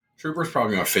Trooper's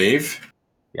probably my fave.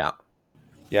 Yeah.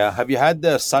 Yeah. Have you had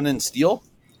the Sun and Steel?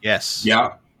 Yes.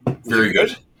 Yeah, very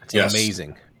good. It's Yes.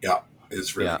 amazing. Yeah,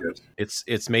 it's really Yeah. good.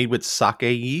 It's made with sake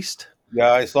yeast.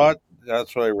 Yeah, I thought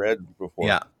that's what I read before.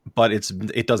 Yeah, but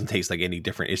it doesn't taste like any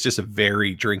different. It's just a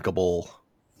very drinkable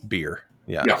beer.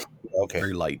 Yeah. Yeah. Okay.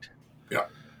 Very light. Yeah.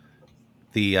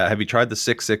 The have you tried the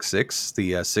 666,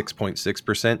 the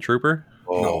 6.6% Trooper?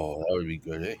 Oh, No. that would be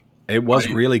good, eh? It was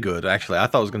really good, actually. I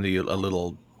thought it was going to be a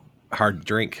little hard to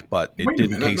drink, but it Wait a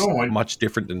didn't minute, taste no, much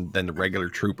different than the regular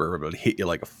Trooper, but it hit you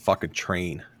like a fucking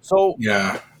train. So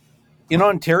Yeah. in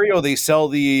Ontario, they sell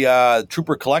the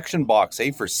Trooper Collection box,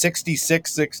 for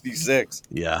 $66.66.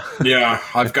 Yeah. Yeah,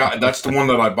 that's the one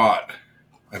that I bought.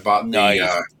 I bought Nice.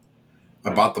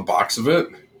 I bought the box of it,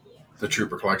 the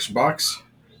Trooper Collection box.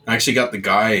 I actually got the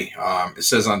guy. It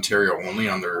says Ontario only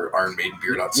on their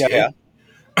IronMaidenBeer.ca. Yeah.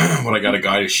 But I got a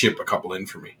guy to ship a couple in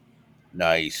for me,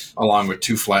 Nice. along with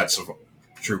 2 flats of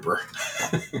Trooper.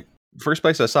 First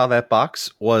place I saw that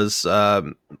box was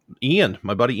Ian,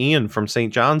 my buddy Ian from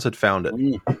St. John's had found it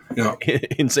Yeah,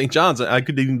 in St. John's. I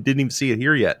didn't even see it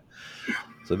here yet.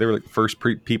 So they were like the first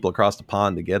people across the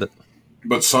pond to get it.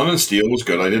 but Sun and Steel was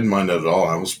good. I didn't mind that at all.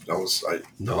 That was That's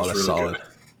solid.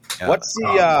 good.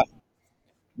 Yeah.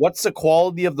 What's the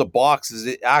quality of the box? Is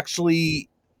it actually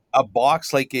a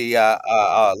box like a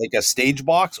stage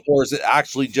box, or is it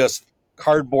actually just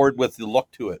cardboard with the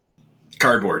look to it?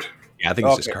 Cardboard. Yeah, I think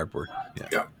it's just cardboard.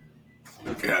 Yeah.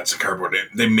 Yeah, it's a cardboard.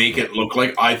 They make it look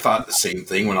like, I thought the same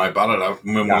thing when I bought it.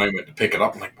 When I went to pick it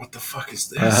up, I'm like, what the fuck is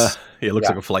this? It looks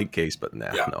like a flight case, but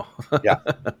no. Yeah.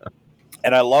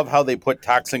 And I love how they put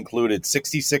tax included,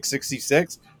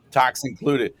 $66.66, tax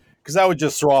included, because that would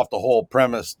just throw off the whole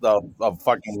premise of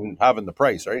fucking having the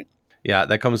price, right? Yeah,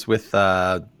 that comes with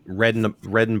red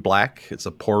and black. It's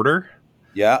a porter.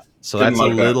 Yeah. So Didn't that's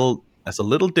like that's a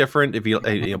little different. If you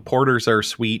porters are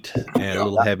sweet and a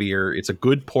little heavier. It's a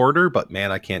good porter, but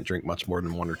man, I can't drink much more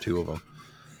than 1 or 2 of them.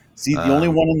 See, the only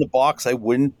one in the box I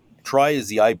wouldn't try is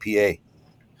the IPA.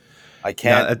 I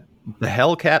can't. Yeah, the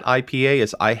Hellcat IPA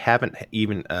is I haven't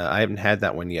had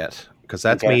that one yet because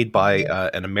that's made by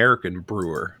an American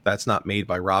brewer. That's not made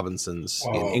by Robinson's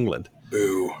in England.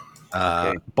 Boo.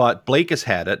 But Blake has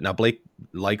had it. Now Blake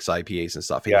likes IPAs and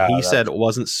stuff. Yeah, he said it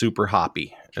wasn't super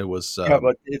hoppy. It was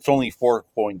but it's only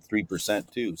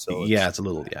 4.3% too. So it's a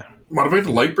little What about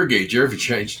the Light Brigade? Have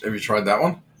you tried that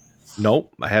one?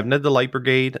 Nope, I haven't had the Light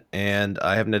Brigade and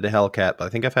I haven't had the Hellcat, but I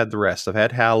think I've had the rest. I've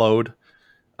had Hallowed.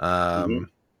 And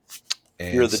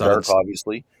Fear of the Dark,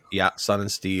 obviously. Yeah, Sun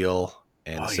and Steel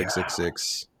and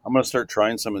 666. I'm gonna start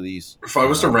trying some of these. If I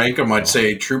was to rank them, I'd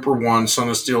say Trooper 1, Sun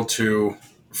of Steel 2.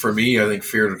 For me, I think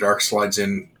Fear of the Dark slides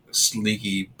in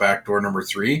sneaky backdoor number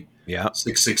 3. Yeah.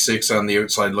 666 on the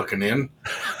outside looking in.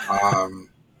 And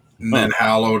then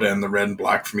Hallowed and the red and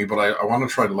black for me. But I want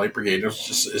to try the Light Brigade. It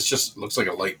just looks like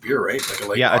a light beer, right? Like a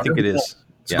light I think it is.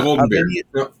 It's a golden beer.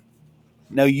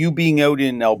 Now, you being out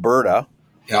in Alberta,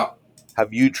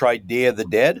 have you tried Day of the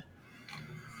Dead?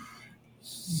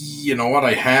 You know what?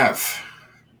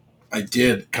 I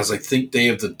did, because I think Day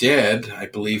of the Dead, I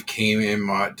believe, came in.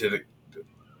 Did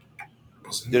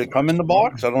it come in the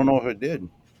box? I don't know if it did.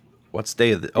 What's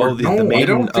Day of the? No, the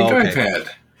Maiden. I don't think I've had.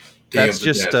 That's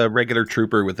just a regular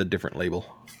Trooper with a different label.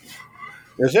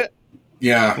 Is it?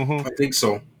 Yeah, I think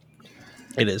so.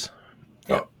 It is.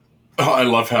 Yeah. Oh, I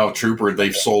love how Trooper,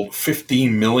 they've sold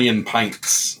 15 million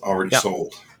pints already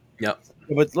sold. Yeah.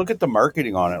 But look at the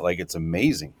marketing on it. Like, it's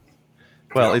amazing.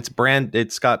 Well, it's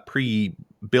got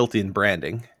built-in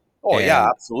branding. Oh, yeah,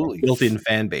 absolutely. Built-in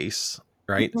fan base,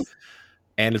 right?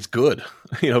 And it's good.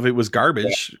 If it was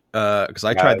garbage, because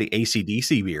I tried the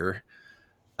AC/DC beer,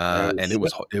 and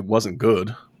it wasn't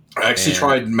good. I actually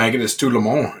tried Megadeth to Le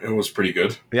Mans. It was pretty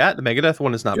good. Yeah, the Megadeth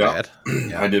one is not bad.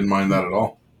 I didn't mind that at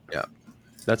all. Yeah.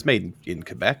 That's made in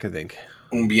Quebec, I think.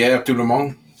 Bière to Le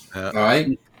Mans. All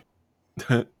right.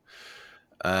 And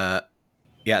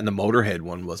the Motorhead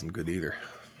one wasn't good either.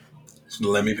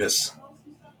 Let me piss.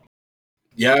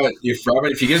 Yeah,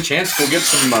 if you get a chance, go get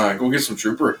some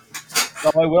Trooper.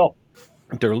 Oh, I will.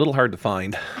 They're a little hard to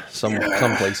find. Some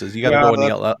places you got to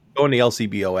go in the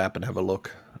LCBO app and have a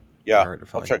look. Yeah,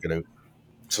 I'll check it out.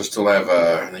 So still have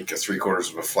I think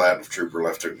 3/4 of a flat of Trooper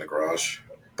left out in the garage,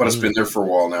 but it's been there for a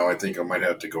while now. I think I might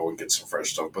have to go and get some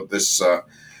fresh stuff. But this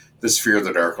Fear of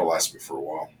the Dark will last me for a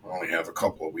while. I only have a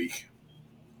couple a week.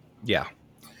 Yeah,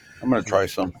 I'm gonna try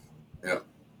some. Yeah,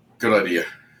 good idea.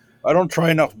 I don't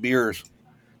try enough beers.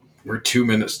 We're 2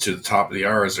 minutes to the top of the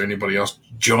hour. Is there anybody else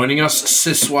joining us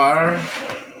ce soir?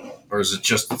 Or is it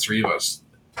just the three of us?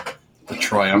 The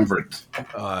triumvirate.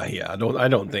 I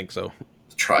don't think so.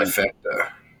 The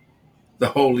trifecta. The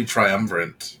Holy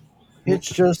Triumvirate. It's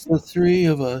just the three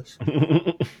of us.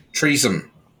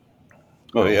 Threesome.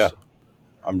 Oh, yeah.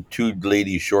 I'm 2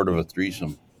 ladies short of a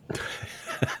threesome.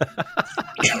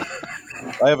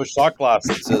 I have a shot glass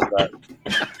that says that.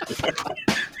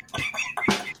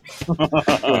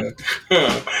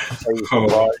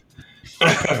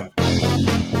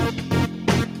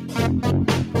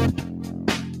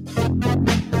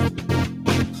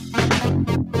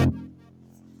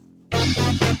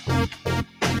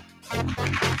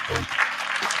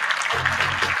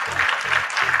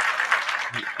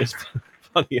 It's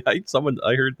funny. I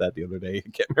heard that the other day. I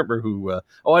can't remember who.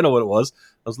 I know what it was.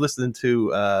 I was listening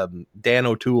to Dan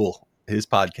O'Toole, his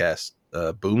podcast,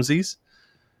 Boomsies,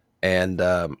 and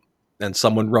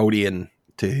someone wrote in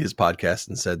to his podcast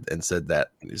and said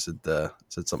that he said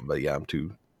something about, I'm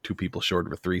two people short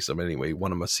of a threesome. Anyway,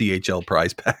 won him a CHL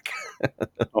prize pack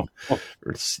or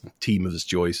team of his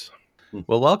choice.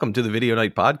 Well, welcome to the Video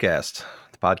Night Podcast,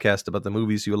 the podcast about the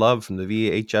movies you love from the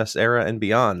VHS era and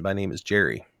beyond. My name is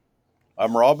Jerry.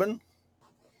 I'm Robin.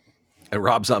 And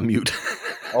Rob's on mute.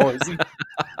 Oh, is he?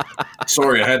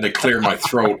 Sorry, I had to clear my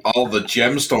throat. All the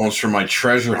gemstones from my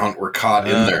treasure hunt were caught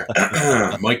in there.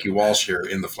 Mikey Walsh here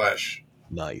in the flesh.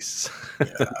 Nice.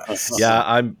 Yes. Yeah,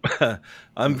 I'm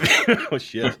oh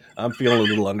shit. I'm feeling a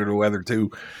little under the weather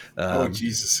too. Oh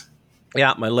Jesus.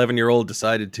 Yeah, my 11-year-old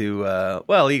decided to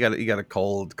he got a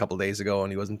cold a couple days ago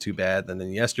and he wasn't too bad. And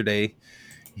then yesterday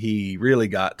he really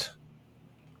got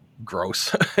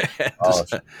gross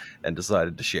and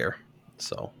decided to share.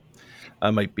 So I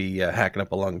might be hacking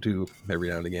up a lung too every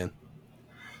now and again.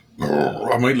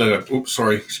 I might let it. Oops,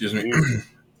 sorry. Excuse me.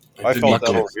 I felt that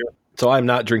over here. So I'm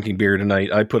not drinking beer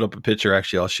tonight. I put up a picture.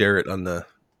 Actually, I'll share it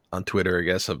on Twitter, I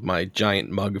guess, of my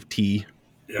giant mug of tea.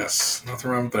 Yes,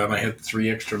 nothing wrong with that. I had 3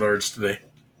 extra large today.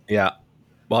 Yeah.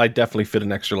 Well, I definitely fit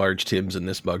an extra large Tim's in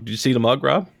this mug. Did you see the mug,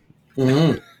 Rob?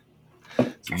 Mm-hmm.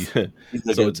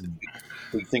 So it's a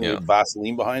big thing with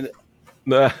Vaseline behind it.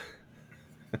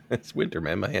 It's winter,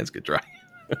 man. My hands get dry.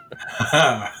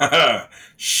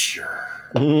 Sure.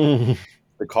 The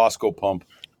Costco pump.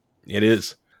 It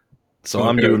is. So Okay.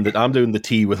 I'm doing the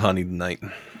tea with honey tonight.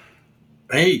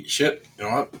 Hey, shit. You know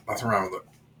what? Nothing wrong with it.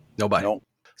 No bye. No.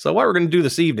 So what we're going to do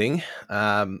this evening,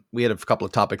 we had a couple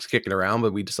of topics kicking around,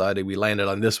 but we decided we landed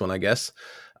on this one, I guess,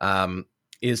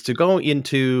 is to go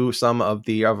into some of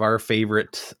our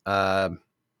favorite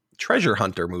treasure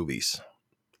hunter movies.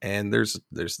 And there's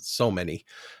so many,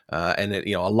 and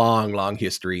a long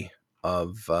history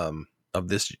of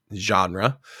this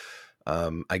genre.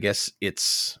 I guess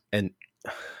it's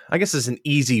an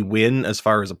easy win as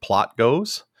far as a plot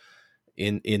goes.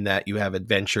 In that you have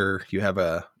adventure, you have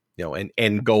an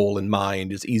end goal in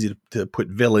mind. It's easy to put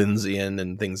villains in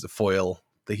and things to foil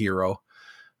the hero.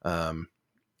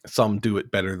 Some do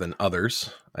it better than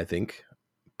others, I think.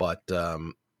 But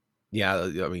going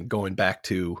back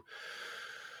to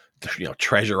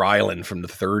Treasure Island from the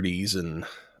 30s and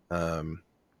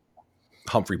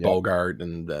Humphrey Bogart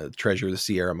and Treasure of the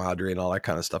Sierra Madre and all that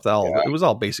kind of stuff. It was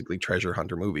all basically treasure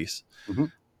hunter movies. Mm-hmm.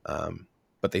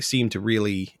 But they seem to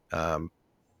really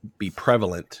be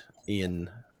prevalent in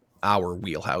our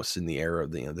wheelhouse in the era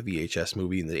of the VHS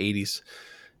movie in the 80s.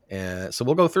 So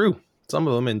we'll go through some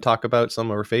of them and talk about some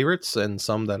of our favorites and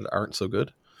some that aren't so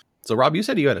good. So Rob, you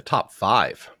said you had a top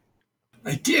 5.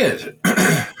 I did.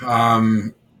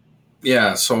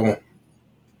 So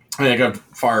I got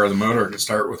Fire of the Motor. I can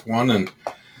start with one and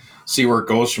see where it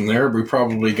goes from there. We're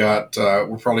probably going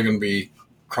to be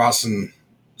crossing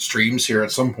streams here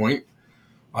at some point.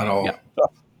 I know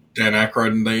Dan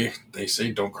Aykroyd and they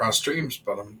say don't cross streams,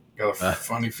 but I'm got a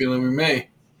funny feeling we may.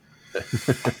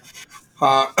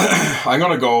 I'm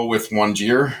going to go with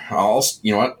Wanjier.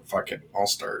 You know what? Fuck it. I'll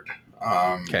start.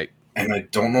 Okay. And I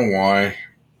don't know why,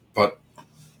 but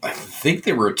I think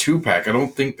they were a 2-pack. I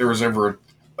don't think there was ever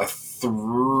a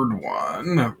third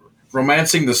one.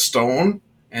 Romancing the Stone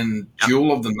and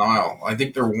Jewel of the Nile. I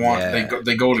think they're one. Yeah.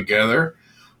 They go together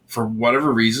for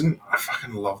whatever reason. I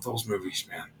fucking love those movies,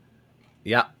 man.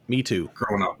 Yeah, me too.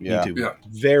 Growing up, me too. Yeah.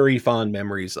 Very fond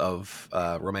memories of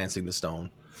Romancing the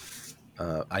Stone.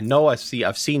 I know I've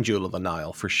seen Jewel of the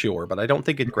Nile for sure, but I don't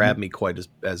think it grabbed me quite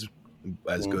as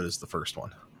good as the first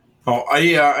one. Oh, I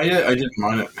didn't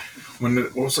mind it when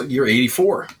it was like year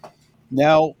 84.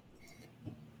 Now,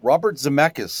 Robert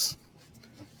Zemeckis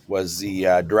was the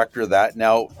director of that.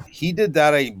 Now, he did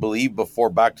that, I believe, before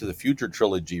Back to the Future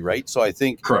trilogy, right? So I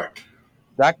think correct.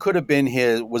 That could have been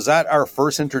his. Was that our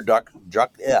first introduction to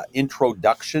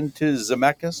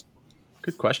Zemeckis?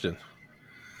 Good question.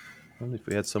 I wonder if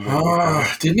we had someone.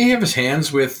 Didn't he have his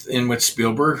hands with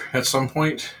Spielberg at some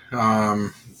point?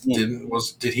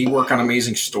 did he work on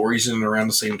Amazing Stories in and around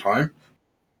the same time?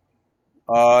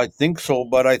 I think so,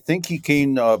 but I think he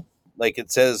came, like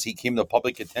it says, he came to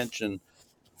public attention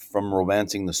from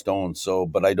Romancing the Stone. So,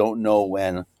 but I don't know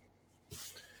when.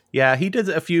 Yeah, he did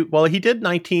a few. Well, he did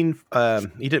 19.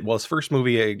 He did his first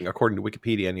movie, according to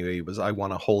Wikipedia, anyway, was "I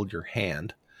Want to Hold Your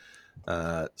Hand."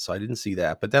 So I didn't see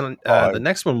that. But then the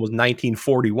next one was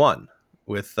 1941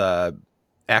 with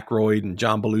Aykroyd and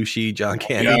John Belushi, John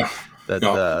Candy.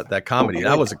 That comedy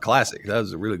that was a classic. That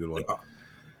was a really good one.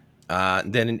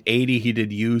 Then in 80 he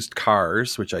did Used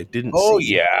Cars, which I didn't see. Oh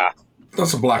yeah,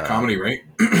 that's a black comedy, right?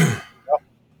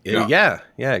 Yeah,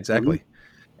 exactly. Mm-hmm.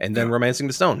 And then Romancing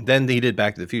the Stone. Then he did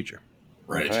Back to the Future.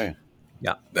 Right. Okay.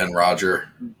 Yeah. Then Roger.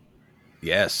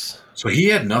 Yes. So he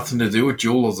had nothing to do with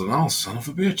Jewel of the Nile, son of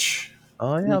a bitch.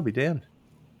 Oh yeah, I'll be damned.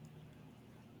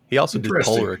 He also did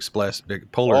Polar Express,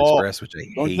 which I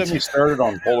hate. Don't get me started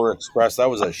on Polar Express. That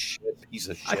was a piece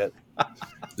of shit.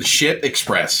 The Shit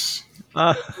Express.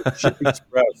 Shit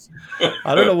Express.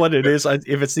 I don't know what it is.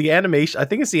 If it's the animation, I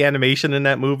think it's the animation in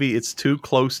that movie. It's too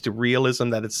close to realism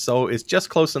that it's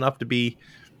just close enough to be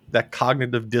that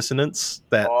cognitive dissonance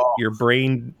that your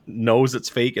brain knows it's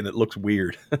fake and it looks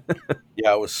weird.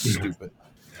 Yeah, it was stupid.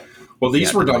 Well,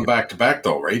 these were done back to back,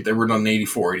 though, right? They were done in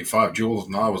 84, 85. Jewel of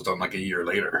the Nile was done like a year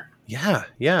later. Yeah,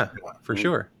 for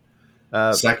sure.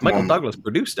 Michael Douglas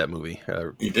produced that movie.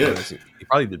 He did. He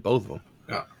probably did both of them.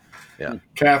 Yeah.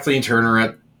 Kathleen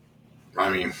Turner,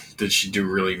 did she do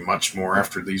really much more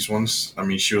after these ones? I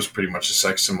mean, she was pretty much a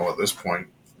sex symbol at this point,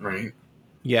 right?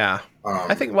 Yeah.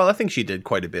 I think she did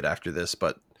quite a bit after this,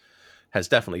 but has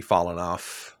definitely fallen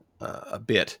off a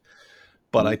bit.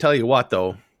 But I tell you what,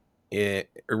 though,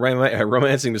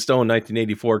 Romancing the Stone,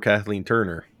 1984, Kathleen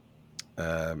Turner,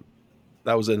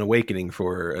 that was an awakening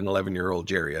for an 11-year-old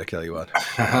Jerry, I tell you what.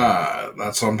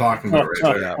 That's what I'm talking about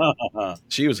right there. Yeah.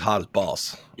 She was hot as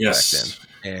balls yes. back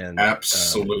then. And,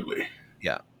 absolutely.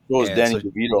 Yeah. So was Danny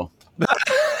DeVito.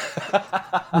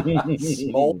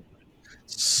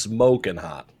 Smoking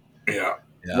hot. Yeah.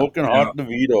 Smoking hot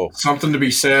DeVito. Something to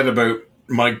be said about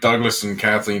Mike Douglas and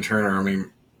Kathleen Turner. I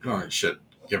mean,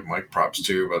 give Mike props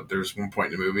too, but there's one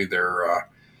point in the movie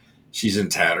she's in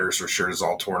tatters, her shirt is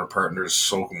all torn apart and there's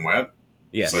soaking wet.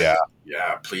 Yes. Like,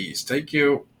 yeah, please. Thank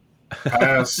you.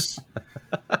 Pass.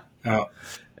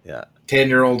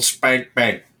 10-year-old spank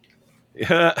bank.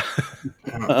 Yeah.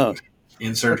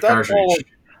 Insert cartridge.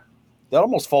 That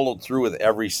almost followed through with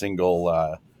every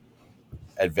single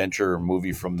adventure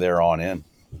movie from there on in.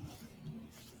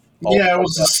 It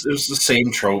was the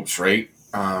same tropes, right?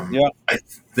 I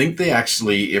think they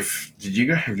actually.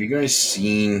 Have you guys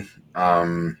seen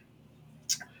the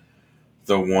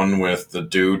one with the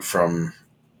dude from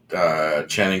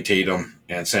Channing Tatum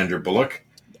and Sandra Bullock?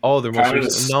 Oh, they're most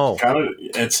recent. No,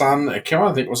 it's on. I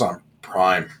think it was on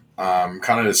Prime.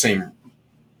 Kind of the same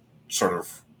sort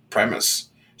of premise.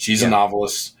 She's a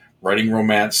novelist writing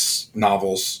romance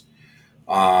novels.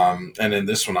 And in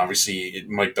this one, obviously,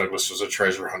 Mike Douglas was a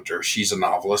treasure hunter. She's a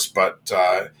novelist, but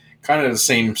kind of the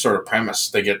same sort of premise.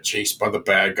 They get chased by the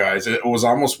bad guys. It was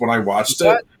almost when I watched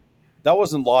it. That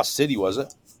wasn't Lost City, was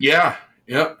it? Yeah.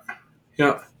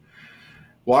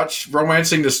 Watch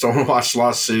Romancing the Stone. Watch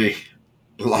Lost City.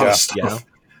 A lot of stuff.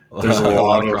 Yeah. There's a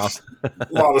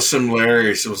lot of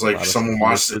similarities. It was like someone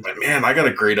watched it. Like, man, I got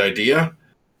a great idea.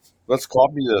 Let's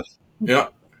copy this. Yeah,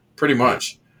 pretty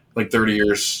much. Like 30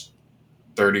 years,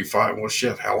 35. Well,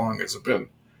 shit, how long has it been?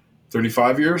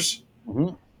 35 years?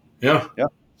 Mm-hmm. Yeah.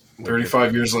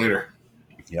 35 years later.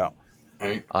 Yeah.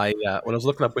 Right. When I was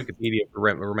looking up Wikipedia for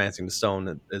Romancing the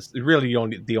Stone, it's really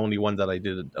the only one that I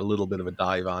did a little bit of a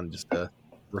dive on just to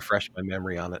refresh my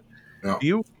memory on it. Yeah.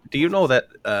 Do you know that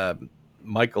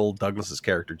Michael Douglas's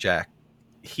character Jack,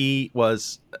 he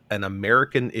was an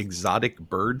American exotic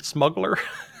bird smuggler?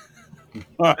 Is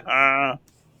that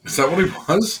what he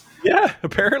was? Yeah,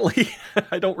 apparently.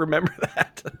 I don't remember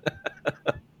that.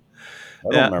 I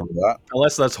don't remember that.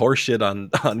 Unless that's horseshit on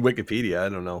Wikipedia. I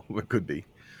don't know. It could be.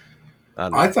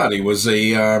 I thought he was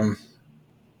like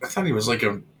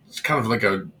a kind of like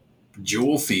a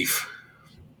jewel thief.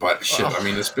 But shit, I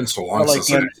mean, it's been so long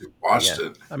since I actually watched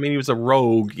it. I mean, he was a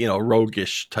rogue,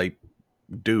 roguish type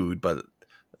dude, but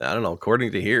I don't know.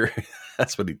 According to here,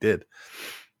 that's what he did.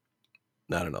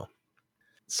 I don't know.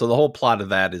 So the whole plot of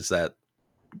that is that,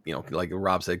 like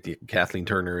Rob said, Kathleen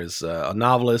Turner is a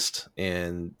novelist,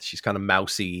 and she's kind of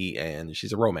mousy, and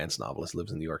she's a romance novelist,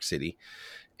 lives in New York City.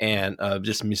 And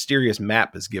just a mysterious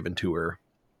map is given to her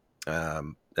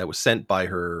that was sent by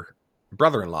her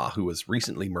brother-in-law, who was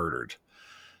recently murdered.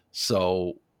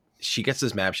 So she gets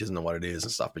this map. She doesn't know what it is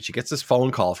and stuff, but she gets this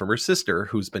phone call from her sister,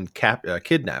 who's been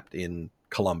kidnapped in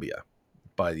Colombia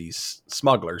by these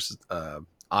smugglers,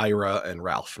 Ira and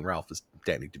Ralph. And Ralph is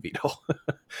Danny DeVito.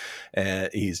 And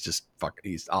he's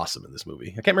awesome in this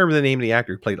movie. I can't remember the name of the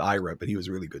actor who played Ira, but he was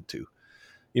really good too.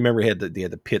 You remember they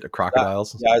had the pit of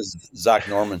crocodiles? Yeah, it's Zach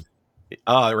Norman.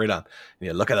 Oh, right on.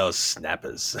 Yeah, look at those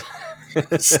snappers.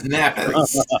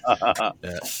 Snappers.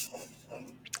 Yeah.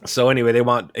 So anyway, they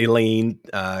want Elaine,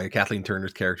 Kathleen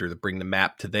Turner's character, to bring the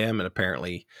map to them. And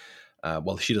apparently,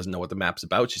 she doesn't know what the map's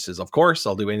about. She says, of course,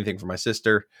 I'll do anything for my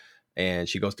sister. And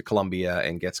she goes to Colombia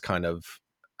and gets kind of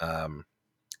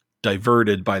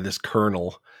diverted by this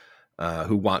colonel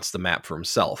who wants the map for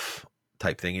himself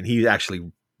type thing. And he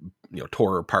actually,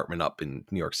 tore her apartment up in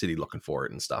New York City looking for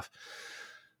it and stuff.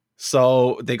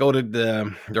 So they go to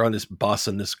they're on this bus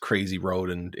on this crazy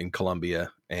road in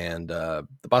Colombia, and the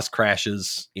bus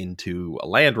crashes into a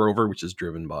Land Rover, which is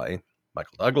driven by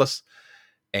Michael Douglas.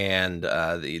 And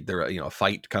a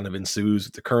fight kind of ensues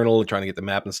with the colonel trying to get the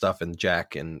map and stuff. And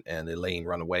Jack and Elaine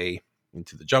run away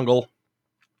into the jungle,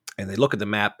 and they look at the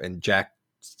map, and Jack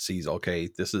sees, okay,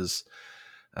 this is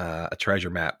a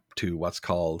treasure map to what's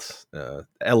called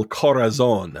El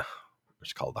Corazon, which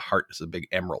is called the heart. It's a big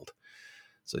emerald.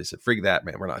 So they said, frig that,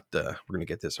 man. We're going to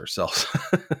get this ourselves.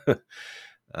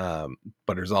 But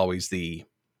there's always the,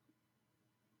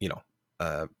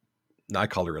 I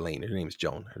call her Elaine. Her name is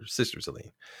Joan. Her sister's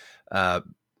Elaine.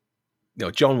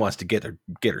 Joan wants to get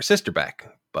her sister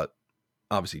back, but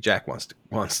obviously Jack wants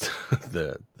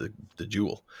the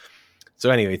jewel.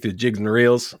 So anyway, through jigs and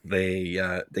reels, they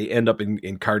end up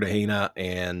in Cartagena,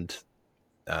 and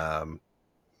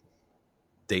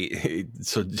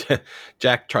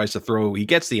Jack tries to he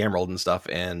gets the emerald and stuff,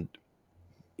 and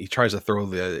he tries to throw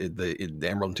the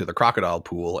emerald into the crocodile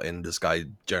pool, and this guy,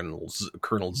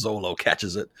 Colonel Zolo,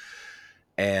 catches it,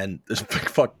 and this big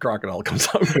fuck crocodile comes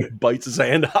up and bites his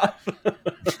hand off.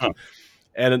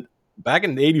 And back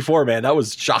in '84, man, that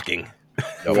was shocking.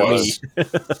 It was.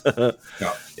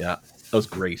 Yeah, that was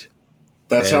great.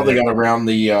 That's how they got around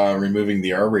the removing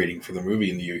the R rating for the movie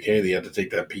in the UK. They had to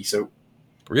take that piece out.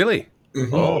 Really?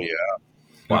 Mm-hmm. Oh yeah,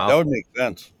 wow, that would make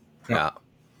sense. Yeah.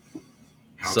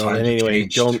 So then anyway,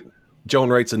 Joan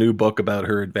writes a new book about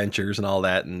her adventures and all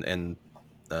that, and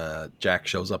Jack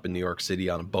shows up in New York City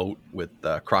on a boat with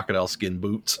crocodile skin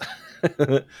boots.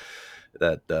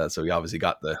 So he obviously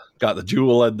got the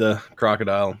jewel and the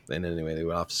crocodile, and anyway they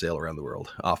went off to sail around the world.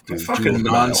 Off to fucking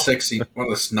non-sexy. What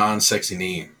a non-sexy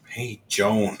name. Hey,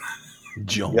 Joan.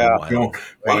 Joan. Yeah. Joan.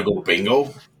 Want to go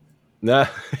bingo? Nah.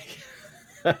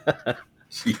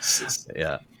 Jesus.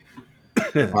 Yeah.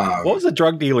 What was the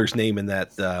drug dealer's name in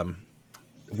that?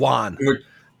 Juan.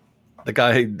 The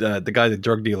guy, the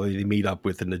drug dealer they meet up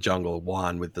with in the jungle.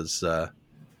 Juan with his.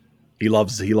 He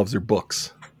loves their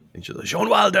books. And she's like, Sean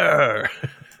Wilder.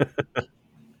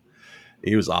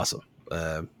 He was awesome.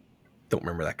 Don't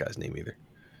remember that guy's name either.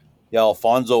 Yeah,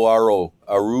 Alfonso Aru.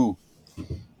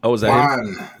 Oh, was that Juan,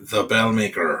 him? the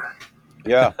bellmaker.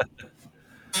 Yeah,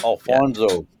 Alfonso.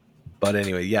 Yeah. But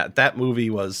anyway, yeah, that movie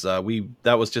was that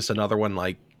was just another one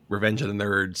like Revenge of the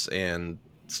Nerds and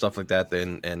stuff like that,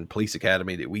 and Police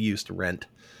Academy that we used to rent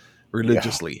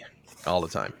religiously all the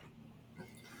time.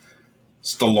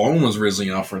 Stallone was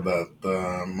originally offered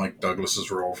the Mike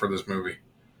Douglas's role for this movie.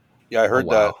 Yeah, I heard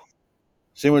that.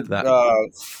 Same with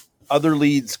other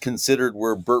leads considered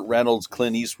were Burt Reynolds,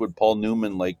 Clint Eastwood, Paul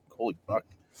Newman. Like, holy fuck!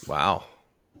 Wow.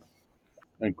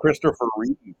 And Christopher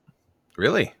Reeve.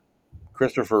 Really?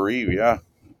 Christopher Reeve, yeah.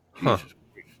 Huh.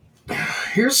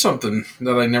 Here's something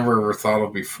that I never ever thought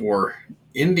of before.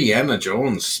 Indiana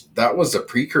Jones, that was the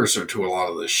precursor to a lot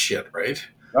of this shit, right?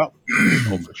 Yeah.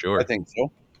 Oh, for sure. I think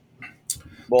so.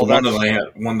 Well, one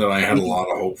that I had a lot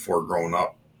of hope for growing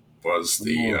up was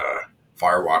the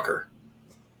Firewalker.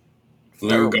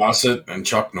 Lou Gossett and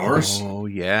Chuck Norris. Oh,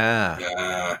 yeah.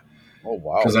 Yeah. Oh,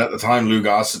 wow. Because at the time, Lou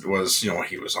Gossett was,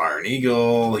 he was Iron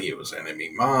Eagle, he was Enemy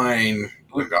Mine.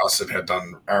 Lou Gossett had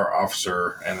done Our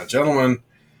Officer and a Gentleman.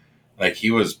 Like,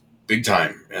 he was big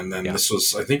time. And then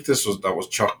that was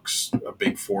Chuck's a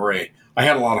big foray. I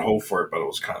had a lot of hope for it, but it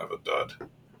was kind of a dud.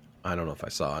 I don't know if I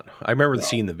saw it. I remember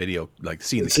seeing the video,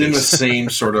 seeing it's the in the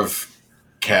same sort of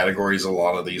categories. A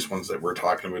lot of these ones that we're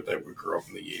talking about that we grew up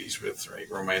in the 80s with, right?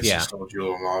 Romance, Nostalgia,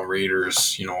 Law,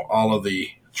 Raiders, all of the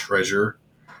treasure,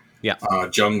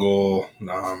 jungle,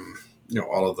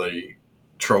 all of the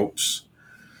tropes.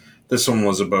 This one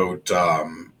was about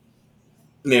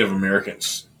Native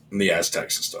Americans and the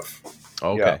Aztecs and stuff.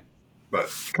 Okay. Yeah.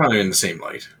 But kind of in the same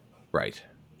light. Right.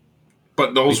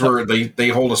 But those they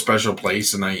hold a special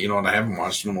place, and I haven't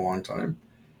watched them in a long time.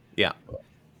 Yeah.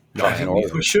 No, I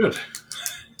think we should.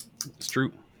 It's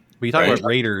true. But you talk Right. about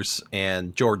Raiders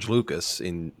and George Lucas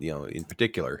in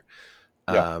particular.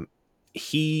 Yeah.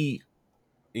 He,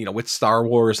 with Star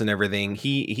Wars and everything,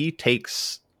 he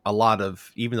takes a lot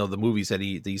of, even though the movies that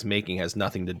he's making has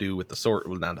nothing to do with the source,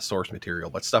 well, not the source material,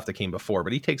 but stuff that came before.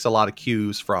 But he takes a lot of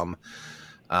cues from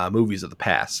movies of the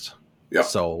past. Yeah.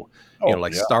 So, Oh,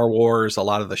 Star Wars, a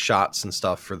lot of the shots and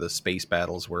stuff for the space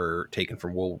battles were taken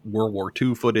from World War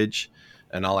II footage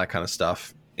and all that kind of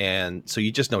stuff. And so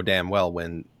you just know damn well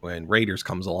when Raiders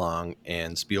comes along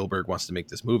and Spielberg wants to make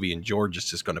this movie, and George is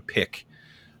just going to pick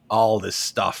all this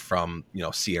stuff from,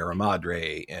 Sierra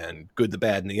Madre and Good, the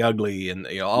Bad, and the Ugly, and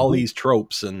all these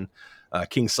tropes, and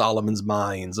King Solomon's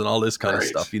Mines and all this kind of Right.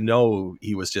 stuff.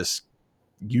 He was just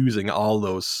using all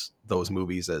those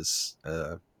movies as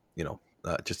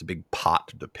just a big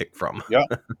pot to pick from. Yeah,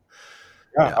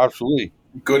 Yeah. absolutely.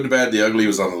 Good, the Bad, the Ugly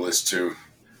was on the list too.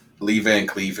 Lee Van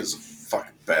Cleef is a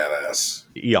fucking badass.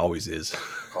 He always is.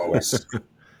 Always.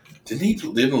 Didn't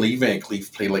Lee Van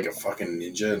Cleef play like a fucking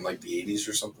ninja in like the 80s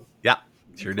or something? Yeah,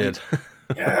 sure did.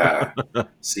 Yeah.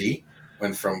 See?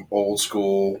 Went from old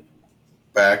school,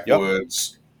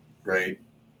 backwoods, right?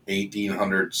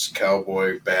 1800s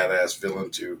cowboy, badass villain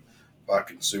to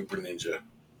fucking super ninja.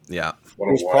 Yeah. What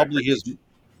It was wide-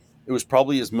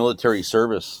 probably his military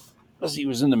service, because he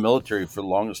was in the military for the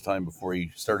longest time before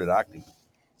he started acting.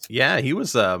 Yeah, he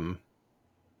was in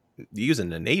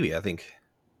the Navy, I think.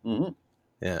 Mm-hmm.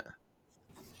 Yeah.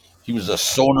 He was a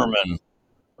sonarman.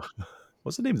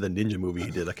 What's the name of the ninja movie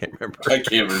he did? I can't remember. I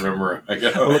can't remember. I'm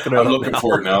looking it I'm up looking now.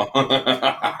 for it now.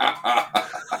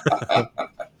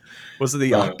 Was it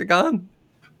the Octagon?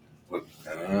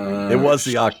 It It was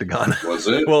the Octagon. Was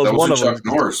it? Well, that it's one was of Chuck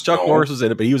them. Norris. Chuck No. Norris was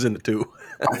in it, but he was in it too.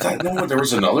 I thought no, there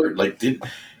was another.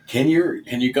 Can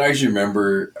you guys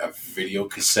remember a video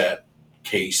cassette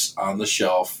case on the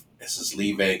shelf? It says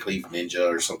Lee Van Cleef Ninja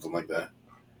or something like that.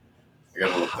 I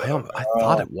gotta look that up. I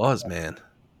thought it was, man.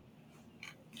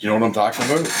 You know what I'm talking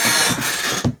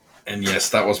about? And yes,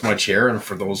 that was my chair. And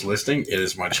for those listening, it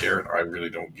is my chair. And I really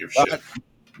don't give shit.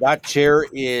 That chair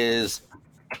is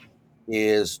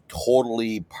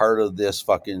totally part of this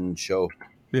fucking show.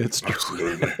 It's true.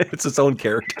 Absolutely. It's its own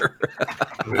character.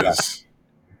 It is.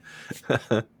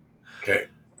 Okay.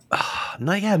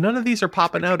 None of these are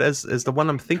popping out as the one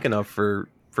I'm thinking of for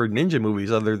ninja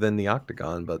movies other than the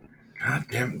Octagon, but God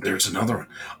damn, there's another one.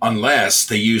 Unless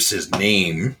they use his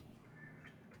name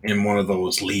in one of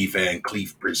those Lee Van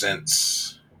Cleef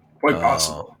Presents. Quite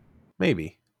possible.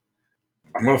 Maybe.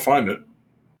 I'm going to find it.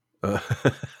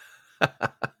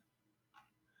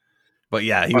 But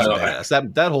yeah, he was Well,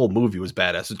 badass. That whole movie was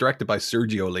badass. It was directed by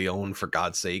Sergio Leone, for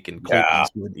God's sake, and Clint Yeah.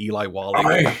 Eastwood, Eli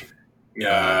Wallach.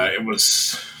 It was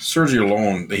Sergio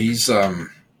Leone.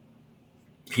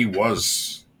 He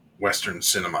was Western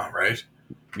cinema, right?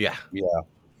 Yeah, Yeah. I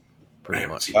pretty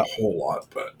haven't much. seen a whole lot,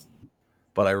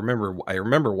 but I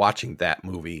remember watching that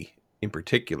movie in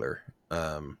particular.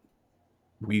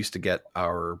 We used to get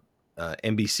our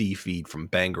NBC feed from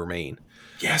Bangor, Maine,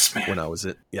 yes, man. when I was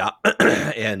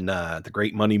and the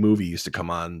Great Money Movie used to come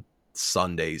on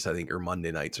Sundays, I think, or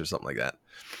Monday nights or something like that.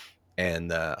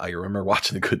 And I remember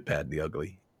watching The Good, Bad, and the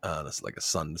Ugly. It's like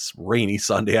a rainy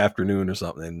Sunday afternoon or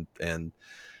something, and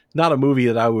not a movie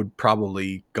that I would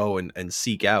probably go and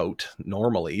seek out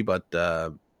normally, but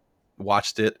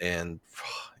watched it, and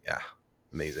yeah,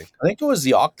 amazing. I think it was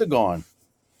the Octagon.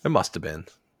 It must have been.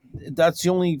 That's the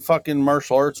only fucking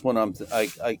martial arts one I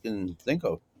can think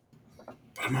of. But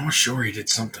I'm almost sure he did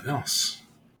something else.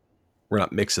 We're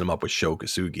not mixing him up with Sho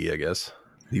Kosugi, I guess.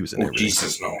 He was in Oh, everything.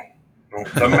 Jesus, no.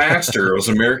 The Master. It was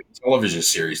an American television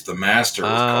series. The Master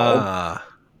was called.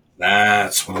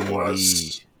 That's what it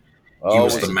was. He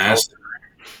was the Master.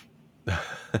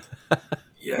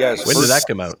 Yes. When did that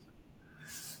come out?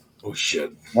 Oh,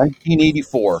 shit.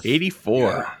 1984. 84.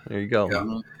 Yeah. There you go.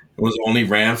 Yeah. It was only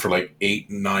ran for like 8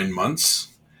 and 9 months.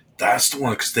 That's the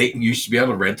one, because they used to be able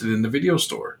to rent it in the video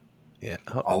store. Yeah.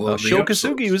 All of the Sho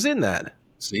episodes. Kosugi was in that.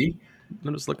 See?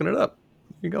 I'm just looking it up.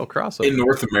 Here you go. Crossover. In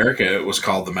North America, it was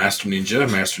called The Master Ninja,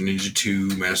 Master Ninja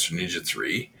 2, Master Ninja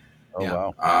 3. Oh,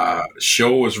 Yeah. wow.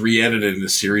 Show was re-edited in a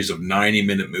series of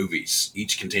 90-minute movies,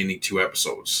 each containing 2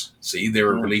 episodes. See, they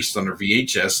were released under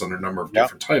VHS under a number of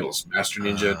different titles. Master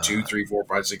Ninja 2, 3, 4,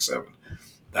 5, 6, 7.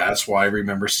 That's why I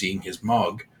remember seeing his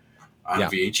mug on a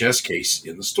VHS case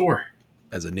in the store.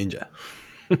 As a ninja.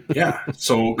 Yeah.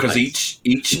 So, because Nice.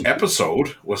 each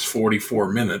episode was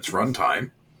 44 minutes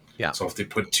runtime. Yeah. So if they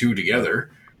put 2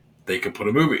 together, they could put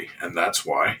a movie. And that's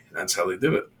how they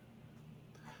did it.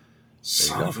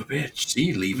 Son of a bitch.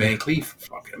 See, Lee Van Cleef,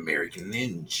 fucking American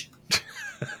Ninja.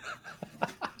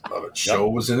 Love it. Show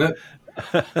was in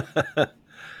it.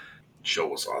 Show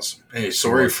was awesome. Hey,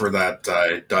 sorry for that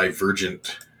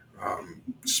divergent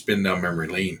spin down memory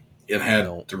lane. It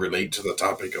had to relate to the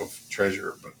topic of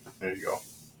treasure, but there you go.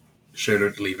 Shout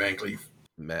out to Lee Van Cleef.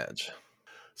 Madge.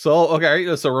 So,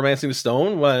 okay, so Romancing the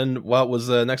Stone. What was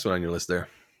the next one on your list there?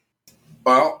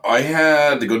 Well, I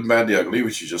had The Good and Bad, the Ugly,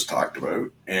 which you just talked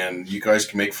about, and you guys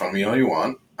can make fun of me all you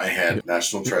want. I had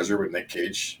National Treasure with Nick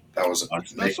Cage. That was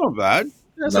that's not bad.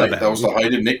 That was the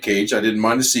height of Nick Cage. I didn't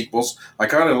mind the sequels. I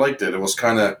kind of liked it. It was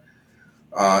kind of,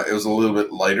 it was a little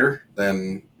bit lighter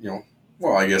than,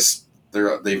 well, I guess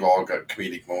they've all got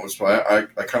comedic moments, but I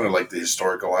kind of like the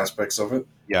historical aspects of it.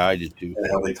 Yeah, I did too.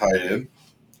 And how they tied it in.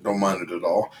 Don't mind it at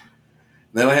all.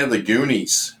 Then I had The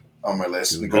Goonies on my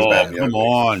list. And come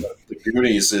on. The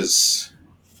Goonies is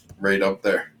right up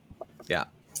there. Yeah.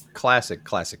 Classic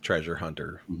treasure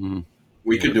hunter. Mm-hmm.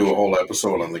 We could do a whole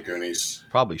episode on The Goonies.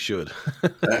 Probably should.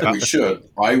 We should.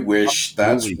 I wish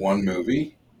that's one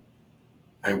movie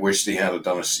I wish they had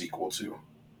done a sequel to.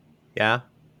 Yeah.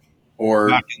 Or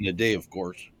back in the day, of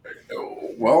course.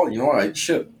 Well,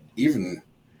 even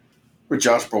with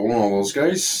Josh Brolin and all those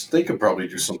guys, they could probably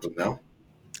do something now.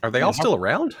 Are they all still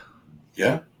around?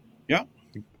 Yeah. Yeah.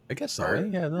 I guess so.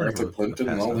 Yeah. Martha Plimpton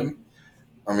and all them.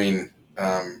 I mean,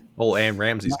 old Anne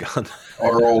Ramsey's gone.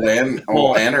 Or old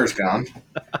Anner's gone.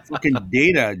 Fucking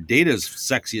Data's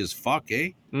sexy as fuck,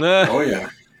 eh? Oh yeah.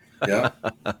 Yeah.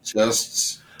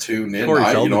 Just tune in. Corey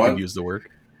Feldman could use the work.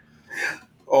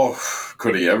 Oh,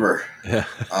 could he ever? Yeah.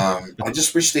 I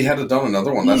just wish they had done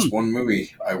another one. That's one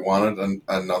movie I wanted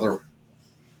another.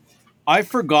 I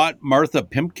forgot Martha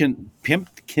Pimpkin.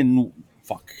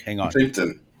 Fuck, hang on.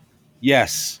 Plimpton.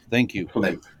 Yes, thank you.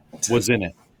 Plimpton. Was in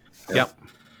it. Yep.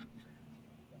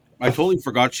 I totally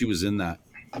forgot she was in that.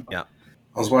 Yeah.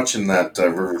 I was watching that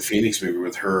River Phoenix movie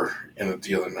with her in it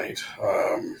the other night.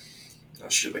 Oh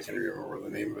shit, I can't remember the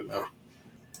name of it now.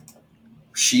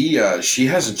 She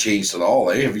hasn't changed at all,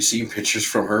 eh? Have you seen pictures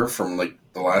from her from like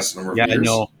the last number of years? Yeah, I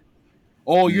know.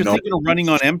 Oh, you're thinking of Running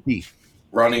on Empty.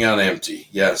 Running on Empty,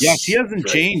 yes. Yeah, she hasn't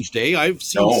changed, eh? I've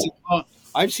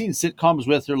seen sitcoms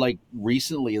with her like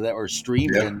recently that were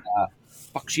streamed, and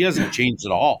she hasn't changed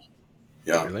at all.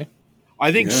 Yeah, really.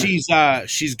 I think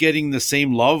she's getting the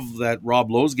same love that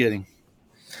Rob Lowe's getting.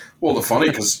 Well, the funny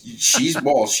because she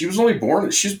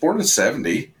was born in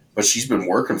 70, but she's been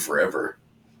working forever,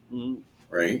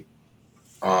 right?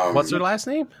 What's her last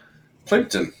name?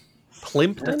 Plimpton.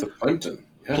 Plimpton. Plimpton.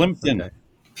 Yeah. Plimpton. Okay.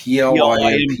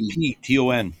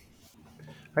 Plimpton.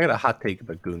 I got a hot take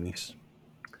about Goonies.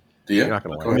 Do you? You're not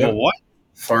going to like it. What?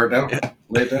 Fire it down.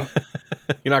 Lay it down.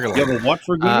 You're not going to like it. You have a what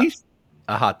for Goonies?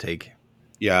 A hot take.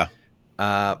 Yeah.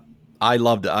 I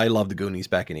loved the Goonies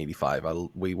back in '85.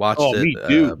 We watched it me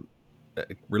too.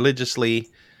 Religiously,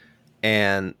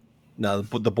 and now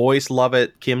the boys love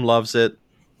it. Kim loves it.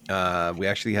 We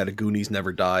actually had a Goonies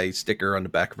Never Die sticker on the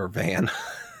back of our van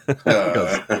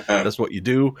because that's what you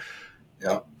do.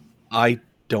 Yeah. I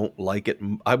don't like it.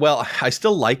 I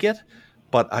still like it,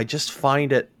 but I just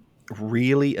find it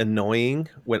really annoying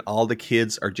when all the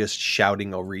kids are just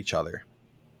shouting over each other.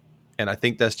 And I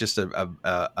think that's just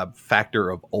a factor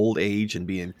of old age and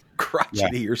being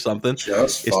crotchety or something.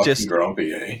 It's just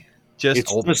grumpy, eh? It's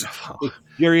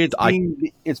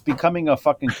becoming a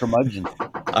fucking curmudgeon.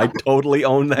 I totally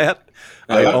own that.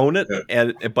 I own it,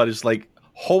 but it's like,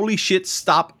 holy shit!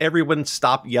 Everyone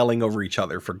stop yelling over each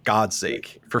other for God's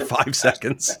sake for 5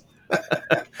 seconds,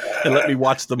 and let me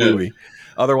watch the movie.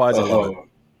 Otherwise, I love it.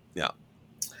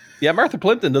 Yeah. Martha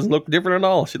Plimpton doesn't look different at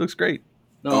all. She looks great.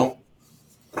 No,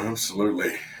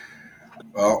 absolutely.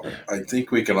 Well, I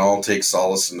think we can all take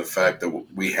solace in the fact that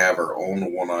we have our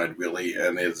own One-Eyed Willie,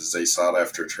 and it is a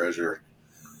sought-after treasure.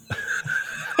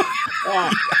 Oh,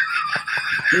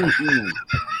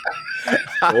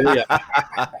 yeah.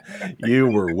 You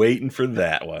were waiting for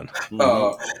that one.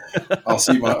 I'll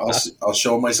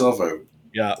show myself out.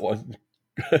 Yeah, well,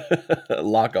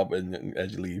 lock up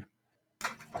as you leave.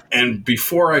 And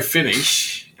before I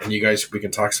finish, and you guys, we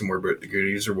can talk some more about the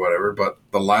Goonies or whatever, but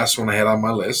the last one I had on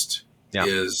my list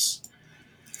is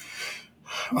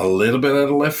a little bit out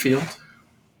of left field.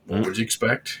 What would you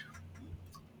expect?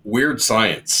 Weird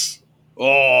Science.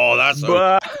 Oh, that's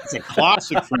a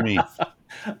classic for me.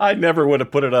 I never would have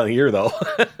put it on here, though.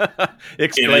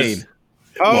 Explain.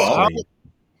 How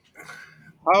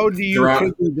do you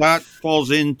think that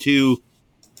falls into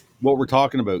what we're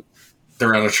talking about?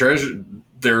 They're on a treasure.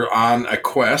 They're on a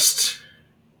quest,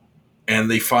 and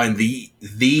they find the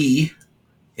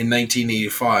in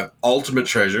 1985 ultimate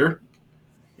treasure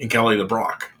in Kelly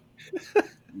LeBrock.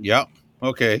 Yep.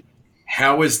 Okay.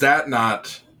 How is that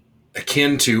not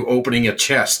akin to opening a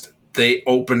chest? They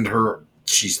opened her.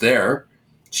 She's there.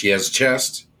 She has a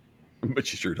chest, But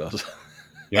she sure does.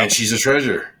 Yep. and she's a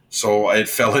treasure. So it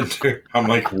fell into. I'm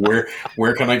like,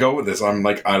 where can I go with this? I'm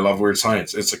like, I love Weird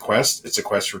Science. It's a quest. It's a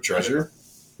quest for treasure.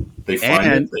 They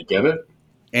find And- it. They get it.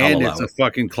 And I'll it's allow a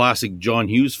fucking classic John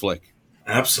Hughes flick.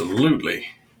 Absolutely.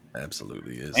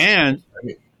 Absolutely is. And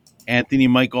Anthony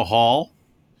Michael Hall,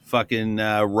 fucking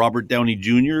Robert Downey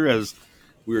Jr. as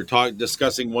we were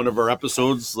discussing one of our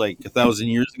episodes like 1,000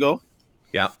 years ago.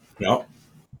 yeah. No.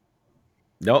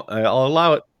 No, I'll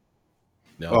allow it.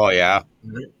 No. Oh yeah,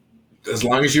 As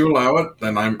long as you allow it,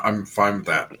 then I'm fine with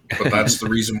that. But that's the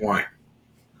reason why.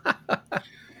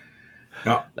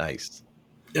 Yeah. Nice.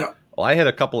 Yeah. Well, I had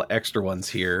a couple of extra ones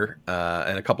here,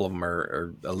 and a couple of them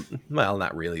are well,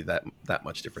 not really that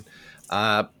much different.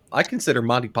 I consider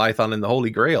Monty Python and the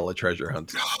Holy Grail a treasure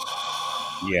hunt.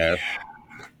 yeah.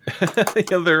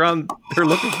 Yeah, they're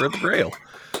looking for the Grail,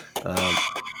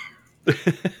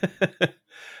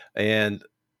 and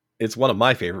it's one of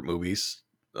my favorite movies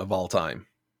of all time,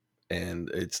 and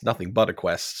it's nothing but a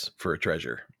quest for a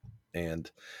treasure, and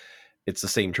it's the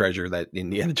same treasure that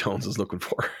Indiana Jones is looking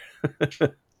for.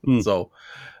 So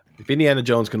if Indiana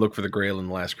Jones can look for the Grail in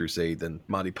The Last Crusade, then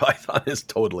Monty Python is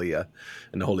totally and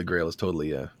the Holy Grail is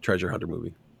totally a treasure hunter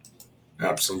movie.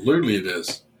 Absolutely, it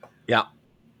is. Yeah.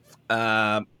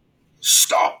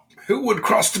 Stop. Who would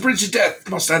cross the bridge of death?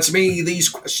 Must answer me these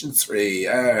questions three.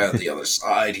 The other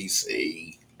side, he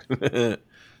see.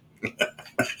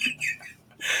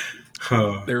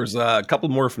 There's a couple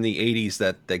more from the 80s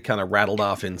that they kind of rattled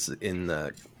off in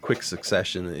quick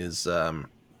succession is the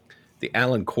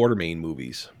Alan Quartermain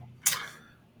movies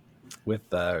with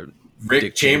Rick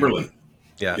Dick Chamberlain.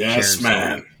 Yeah. Yes, Sharon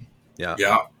man. Stone. Yeah.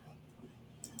 Yeah.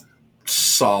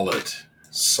 Solid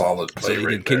So play they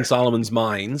right did King there. Solomon's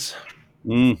Mines.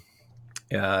 Mm.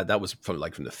 That was from the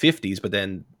 50s, but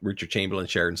then Richard Chamberlain,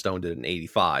 Sharon Stone did it in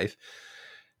 85.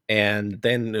 And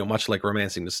then, much like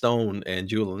Romancing the Stone and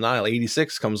Jewel of the Nile,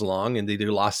 86 comes along and they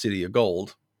do Lost City of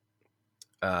Gold.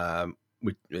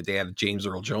 They had James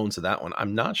Earl Jones to that one.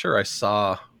 I'm not sure I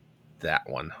saw that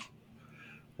one.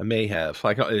 I may have.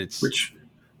 It's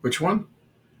Which one?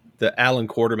 the Alan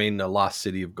Quartermain, The Lost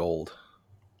City of Gold.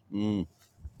 Mm. I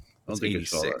don't It's think I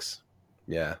saw that. 86.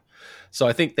 Yeah. So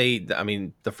I think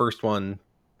the first one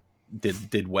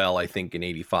did well, I think, in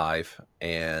 85,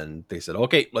 and they said,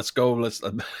 okay, let's go. Let's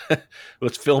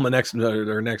film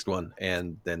their next one.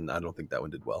 And then I don't think that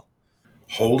one did well.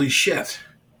 Holy shit.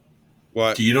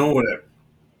 What? Do you know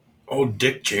what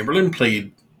Dick Chamberlain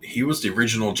played? He was the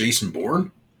original Jason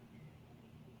Bourne.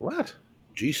 What?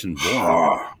 Jason Bourne.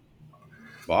 Ah,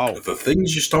 Wow. the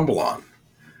things you stumble on.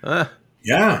 Ah,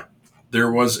 Yeah.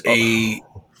 There was a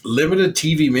limited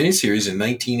TV miniseries in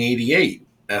 1988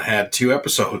 that had 2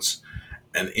 episodes.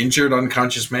 An injured,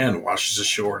 unconscious man washes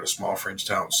ashore in a small French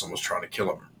town. Someone's trying to kill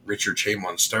him. Richard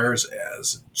Chamberlain stars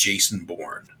as Jason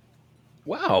Bourne.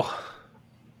 wow.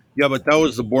 Yeah, but that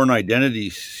was the Bourne Identity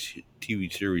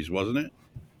TV series, wasn't it?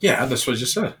 Yeah, that's what I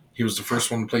just said. He was the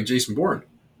first one to play Jason Bourne.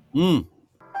 Mm.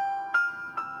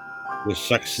 The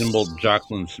sex symbol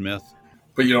Jacqueline Smith.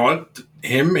 But you know what?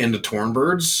 Him and the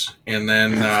Tornbirds, and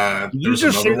then Did you there's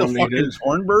just say another the one they fucking did.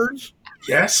 Hornbirds?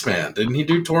 Yes, man. Didn't he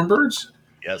do Tornbirds?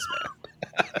 Yes,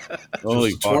 man.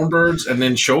 Holy fuck. Tornbirds, and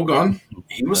then Shogun.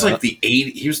 He was like the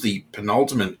 80. He was the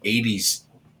penultimate 80s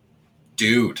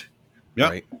dude. Yep.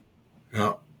 Right.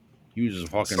 Yeah. He was a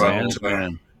fucking So,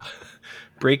 man.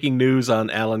 Breaking news on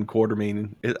Alan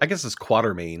Quartermain. I guess it's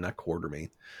Quatermain, not Quartermain.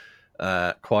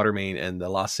 Quatermain and the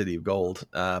Lost City of Gold.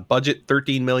 Budget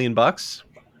 $13 million.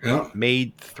 Yeah.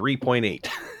 Made 3.8.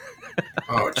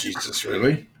 Oh, Jesus,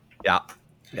 really? Yeah.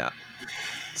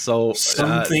 So Some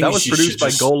that things was you produced should by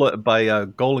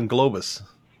just- Golan Globus,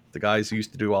 the guys who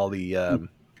used to do all the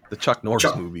Chuck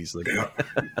Norris movies. Like, Yeah.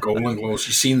 Golden Globes.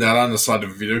 You seen that on the side of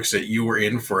the video that you were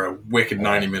in for a wicked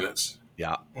 90 minutes.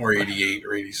 yeah. Or 88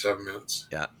 or 87 minutes.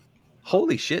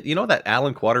 Holy shit! You know that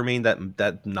Alan Quatermain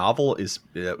that novel is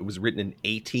it was written in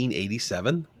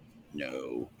 1887.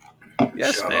 No.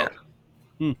 Yes, Shut man.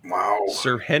 up. Wow.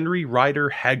 Sir Henry Rider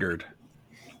Haggard.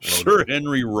 Sir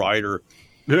Henry Ryder.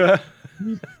 Yeah.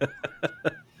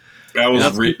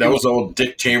 That was old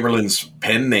Dick Chamberlain's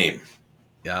pen name.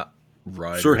 Yeah.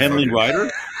 Right. Sir Henry Ryder?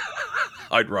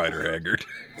 I'd Rider Haggard.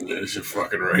 Yes, you're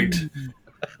fucking right.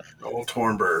 Old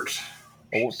Tornbird.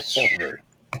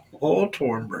 Old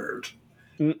Tornbird.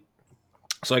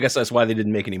 So I guess that's why they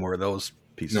didn't make any more of those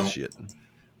pieces No. of shit.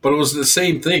 But it was the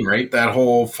same thing, right? That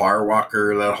whole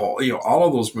Firewalker, that whole, all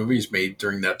of those movies made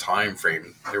during that time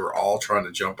frame, they were all trying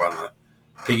to jump on the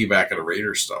piggyback of the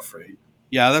Raider stuff, right?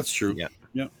 Yeah, that's true. Yeah.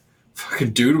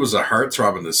 Fucking dude was a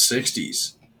heartthrob in the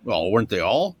 60s. Well, weren't they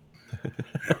all? I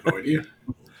have no idea.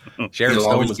 Sharon It'll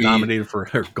Stone always was be- nominated for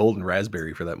her Golden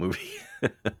Raspberry for that movie.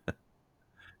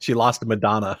 She lost to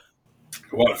Madonna.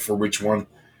 What for? Which one?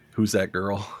 Who's that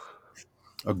girl?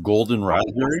 A golden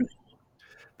raspberry.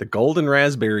 The Golden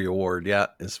Raspberry Award, yeah,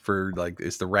 is for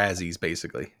it's the Razzies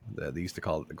basically. They used to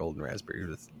call it the Golden Raspberry.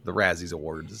 The Razzies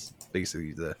Award is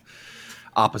basically the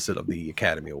opposite of the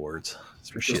Academy Awards. It's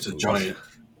for shit Just movies.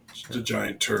 a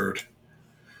giant turd.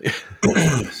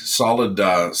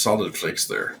 solid flicks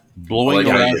there. Blowing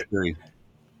Like a I- raspberry.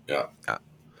 Yeah.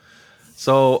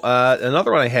 So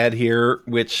another one I had here,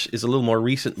 which is a little more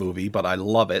recent movie, but I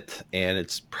love it, and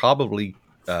it's probably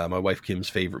my wife Kim's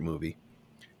favorite movie,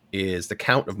 is The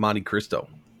Count of Monte Cristo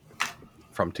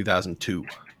from 2002.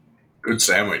 Good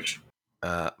sandwich.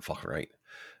 Fucking right.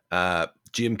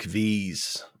 Jim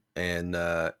Caviezel and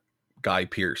Guy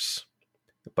Pearce.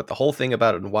 But the whole thing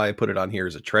about it and why I put it on here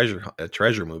is a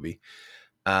treasure movie.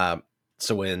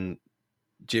 So when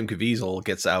Jim Caviezel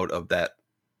gets out of that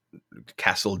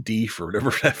Castle Deef or whatever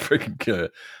that freaking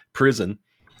prison,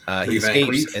 he Lee Van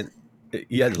escapes Cleef? and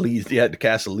the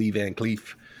Castle Lee Van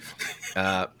Cleef.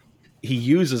 He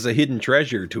uses a hidden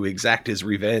treasure to exact his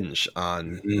revenge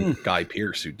on Guy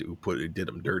Pearce, who did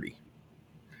him dirty.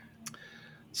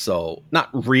 So, not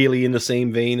really in the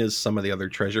same vein as some of the other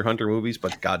treasure hunter movies,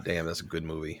 but goddamn, that's a good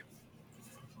movie.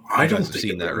 I don't guys have think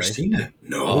seen I've that, ever right? seen it.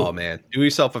 No. Oh man, do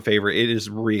yourself a favor. It is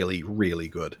really, really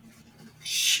good.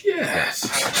 Shit.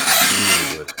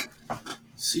 Really good.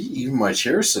 See, even my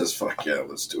chair says, "Fuck yeah,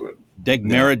 let's do it."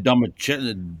 Dagmara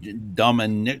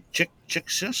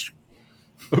Dominicix.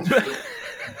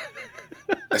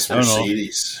 That's I don't know.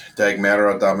 Mercedes.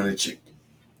 Dagmara Dominici.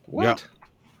 What?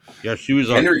 Yeah, she was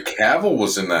on. Henry Cavill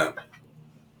was in that.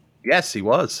 Yes, he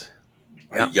was.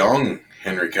 A young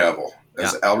Henry Cavill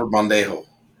as Albert Mondejo.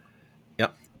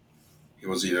 Yep. He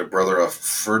was either brother of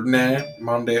Ferdinand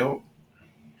Mondejo.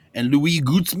 And Louis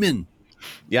Guzman.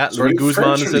 Yeah, So Louis are Guzman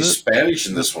French is or in it. Spanish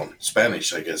in this one?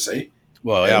 Spanish, I guess, eh?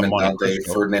 Well, yeah, Edmond Monte Dante,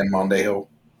 Cristo. Ferdinand Mondejo.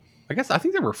 I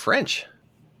think they were French.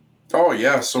 Oh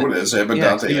yeah, so it is. Edmond Yeah,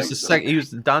 Dante. he was the second. He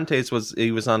was Dante's.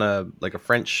 He was on a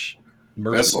French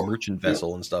Vessel. merchant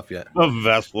vessel and stuff. Yeah, A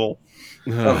vessel.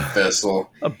 A vessel.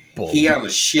 a bull. He on a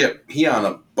ship. He on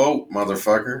a boat,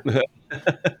 motherfucker.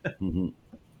 Mm-hmm.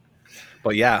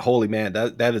 But yeah, holy man,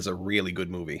 that is a really good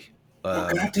movie.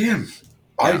 Oh, goddamn.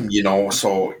 I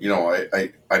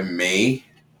may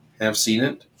have seen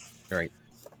it. Right.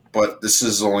 But this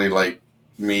is only like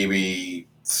maybe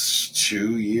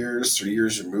 3 years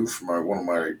removed from one of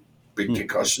my big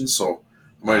concussions, so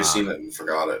I might have seen it and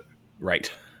forgot it.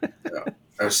 Right.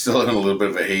 I was still in a little bit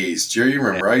of a haze. Jerry, you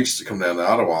remember I used to come down to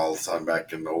Ottawa all the time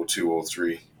back in 02,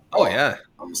 03. Oh yeah.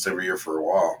 Almost every year for a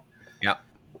while. Yeah.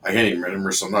 I can't even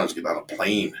remember sometimes getting on a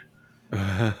plane.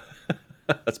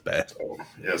 That's bad. So,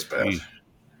 yeah, it's bad.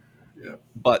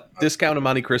 But this Count of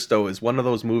Monte Cristo is one of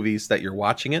those movies that you're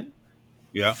watching it.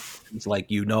 Yeah. It's like,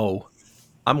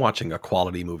 I'm watching a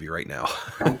quality movie right now.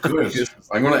 Oh, good.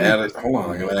 I'm going to add it. Hold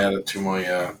on. I'm going to add it to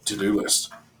my to-do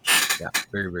list. Yeah,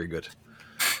 very, very good.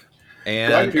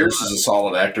 And Guy Pearce is a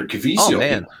solid actor. Caviezel, oh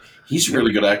man, he's a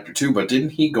really good actor too. But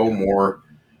didn't he go more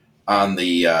on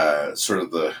the sort of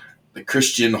the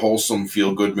Christian, wholesome,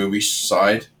 feel-good movie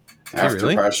side after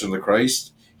really? Passion of the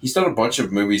Christ? He's done a bunch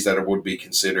of movies that would be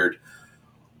considered,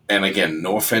 and again,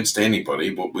 no offense to anybody,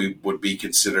 but we would be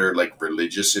considered like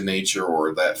religious in nature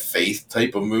or that faith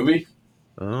type of movie.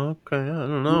 okay, I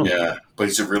don't know. Yeah, but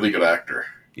he's a really good actor.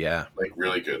 Yeah. Like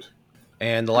really good.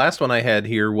 And the last one I had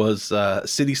here was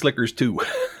City Slickers 2.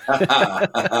 Well,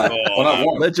 not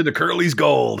one. Legend of Curly's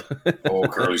Gold. Oh,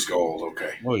 Curly's Gold.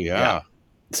 Okay. Oh, yeah.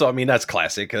 So, I mean, that's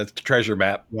classic. That's a treasure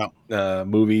map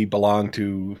movie belonged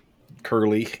to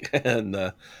Curly and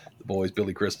the boys,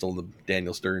 Billy Crystal, the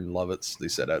Daniel Stern Lovitz. They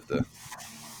set out to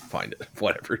find it,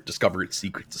 whatever, discover its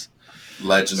secrets.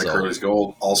 Legend So- of Curly's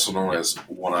Gold, also known as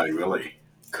One Eye Willie.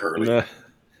 Curly.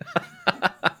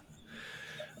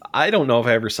 I don't know if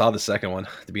I ever saw the second one,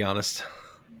 to be honest.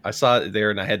 I saw it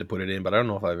there and I had to put it in, but I don't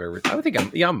know if I've ever.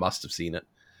 I must have seen it.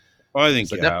 Oh, I think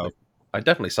So you have. I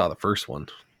definitely saw the first one.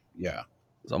 Yeah.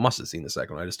 So I must have seen the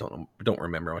second one. I just don't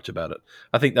remember much about it.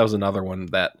 I think that was another one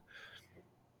that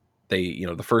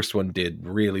the first one did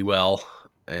really well,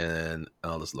 and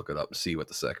I'll just look it up and see what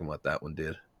that one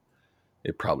did.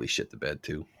 It probably shit the bed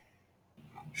too.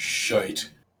 Shite.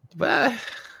 But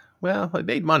well, it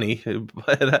made money. It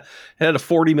had a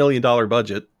 $40 million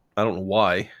budget. I don't know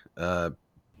why. I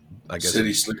guess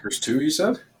City Slickers 2, you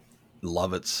said?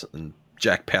 Lovitz and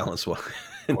Jack Palance one.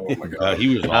 Oh my God.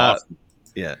 He was awesome.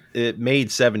 Yeah, it made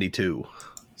 72.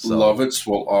 So Lovitz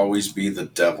will always be the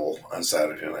devil on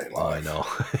Saturday Night oh, I Live. know.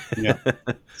 Yeah.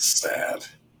 Sad.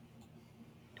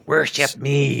 Worship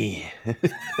me.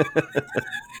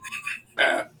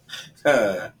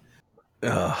 Uh,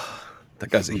 That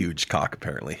guy's a huge cock,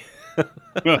 apparently.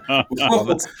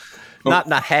 hold Not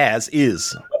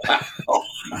is.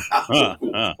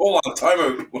 on, time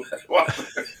out.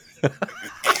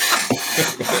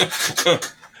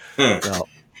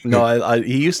 No,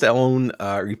 he used to own,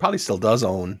 he probably still does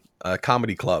own a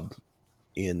comedy club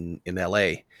in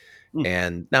LA.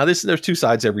 And now there's two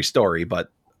sides to every story,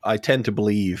 but I tend to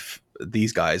believe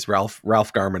these guys, Ralph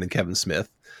Garman and Kevin Smith,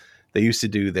 they used to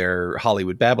do their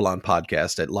Hollywood Babylon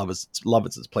podcast at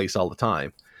Lovitz's place all the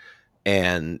time.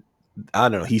 And I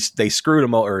don't know, they screwed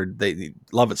him over,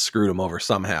 Lovitz screwed him over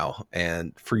somehow.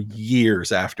 And for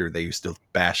years after, they used to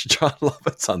bash John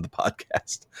Lovitz on the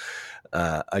podcast.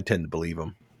 I tend to believe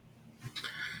him.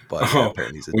 But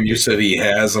apparently he's when you said he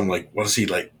has, I'm like, what is he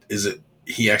like? Is it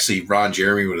he actually Ron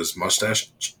Jeremy with his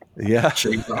mustache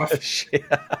shaved off?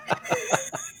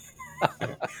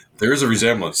 There's a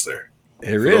resemblance there.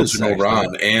 There is. You know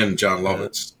Ron and John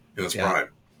Lovitz in his prime.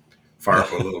 Fire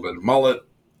up with a little bit of mullet,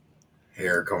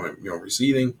 hair coming,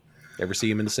 receding. Ever see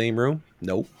him in the same room?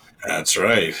 Nope. That's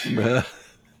right.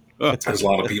 There's a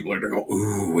lot of people that are going,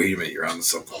 ooh, wait a minute, you're on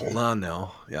something. Hold on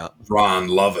now. Yeah. Ron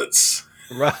Lovitz.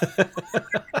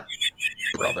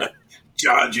 Brother.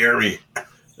 John Jeremy.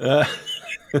 There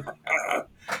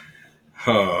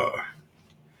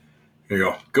you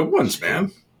go. Good ones,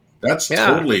 man. That's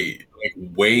totally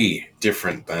way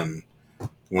different than the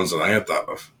ones that I had thought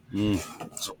of.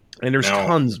 So, and there's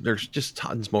tons. There's just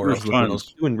tons more. I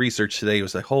was doing research today. It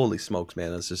was like, holy smokes,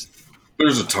 man! It's just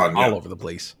there's a ton all over the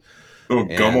place. Oh,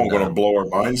 Gummo going to blow our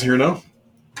minds here now?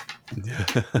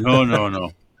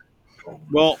 No.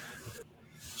 Well,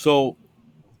 so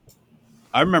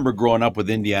I remember growing up with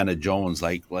Indiana Jones,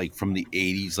 like from the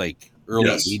 80s, like early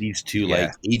 80s to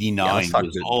like 89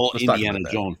 was all Indiana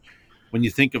Jones. When you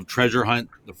think of Treasure Hunt,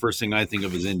 the first thing I think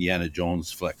of is Indiana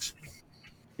Jones flicks.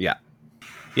 Yeah.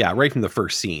 Yeah, right from the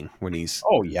first scene when he's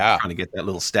trying to get that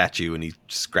little statue and he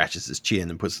scratches his chin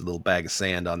and puts a little bag of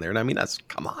sand on there. And I mean,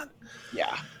 come on.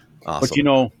 Yeah. Awesome.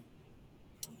 But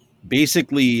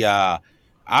basically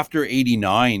after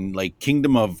 89, like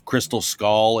Kingdom of Crystal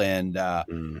Skull and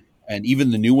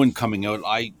even the new one coming out,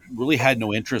 I really had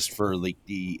no interest for like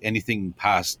anything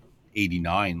past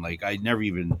 89. Like I don't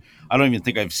even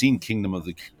think I've seen Kingdom of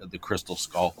the Crystal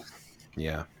Skull.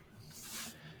 Yeah.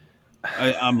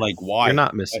 I'm like, why? You're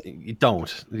not missing. You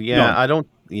don't. Yeah, no. I don't.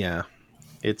 Yeah.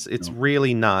 It's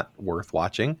really not worth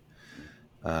watching.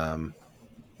 But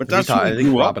that's what I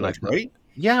think Rob and I, right?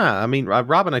 Yeah, I mean,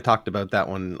 Rob and I talked about that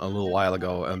one a little while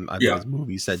ago. I think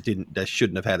movies that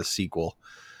shouldn't have had a sequel.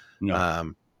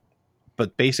 No.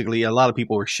 But basically, a lot of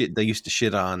people they used to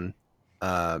shit on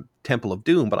Temple of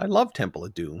Doom, but I love Temple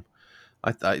of Doom.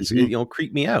 I thought it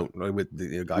creeped me out with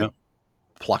the guy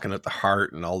plucking at the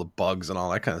heart and all the bugs and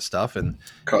all that kind of stuff, and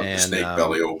cut the snake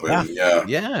belly open.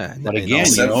 Yeah. But again,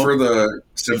 except for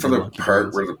the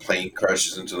part where the plane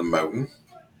crashes into the mountain.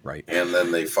 Right. And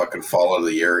then they fucking fall out of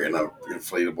the air in a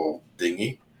inflatable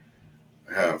dinghy.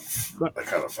 That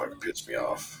kind of fucking pissed me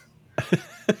off.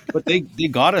 But they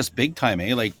got us big time,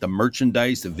 eh? Like the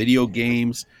merchandise, the video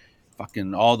games,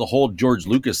 fucking the whole George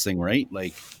Lucas thing, right?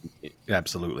 Like,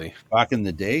 absolutely. Back in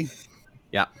the day.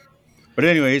 Yeah. But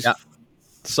anyways. Yeah.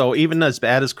 So even as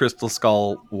bad as Crystal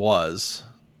Skull was,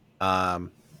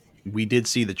 we did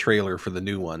see the trailer for the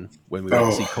new one when we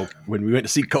went to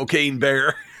see Cocaine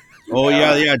Bear. Oh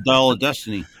yeah, Dial of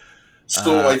Destiny.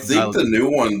 So I think the new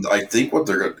one, what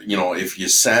they're, if you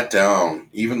sat down,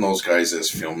 even those guys as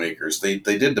filmmakers, they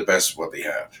did the best of what they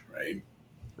had, right?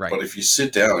 Right. But if you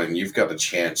sit down and you've got a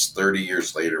chance 30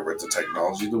 years later with the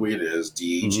technology the way it is,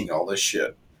 de-aging, all this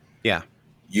shit,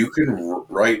 you can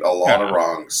right a lot of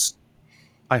wrongs.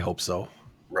 I hope so.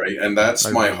 Right, and that's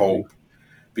my hope,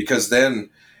 because then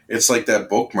it's like that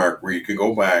bookmark where you can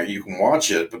go back, you can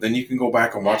watch it, but then you can go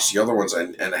back and watch the other ones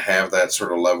and have that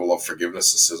sort of level of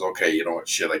forgiveness that says, okay, you know what,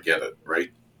 shit, I get it,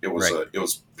 right? It was a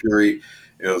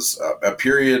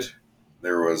period.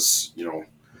 There was,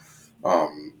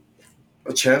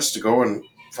 a chance to go and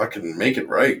fucking make it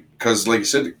right. Because, like you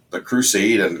said, the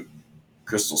Crusade and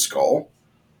Crystal Skull.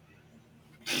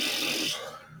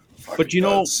 But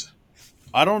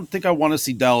I don't think I want to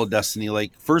see Dial of Destiny.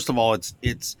 Like, first of all,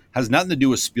 it's has nothing to do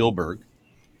with Spielberg.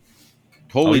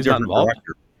 Totally different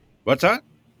director. What's that?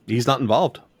 He's not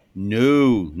involved.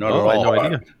 No, not at all. I had no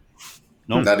idea.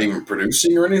 No, not even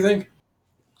producing or anything.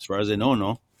 As far as I know,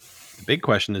 no. The big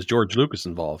question is George Lucas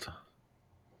involved.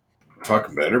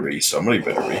 Fucking better be. Somebody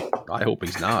better be. I hope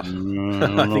he's not.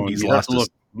 I think he's lost his.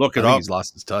 Look it up. He's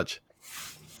lost his touch.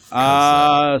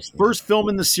 First film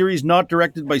in the series not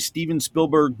directed by Steven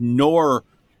Spielberg nor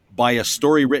by a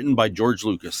story written by George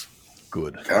Lucas.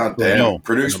 Good. God damn. No.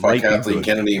 Produced by Kathleen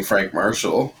Kennedy and Frank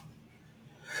Marshall.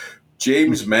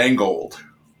 James Mangold.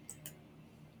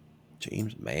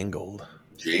 James Mangold.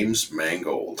 James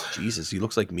Mangold. Jesus, he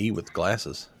looks like me with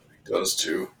glasses. He does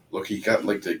too. Look, he got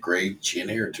like the gray chin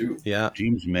hair too. Yeah.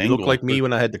 James Mangold. He looked like me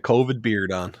when I had the COVID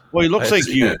beard on. Well, he looks like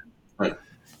you.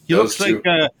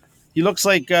 He looks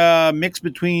like a mix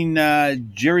between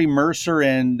Jerry Mercer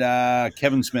and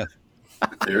Kevin Smith.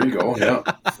 There you go. Yeah.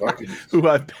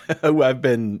 who I've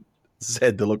been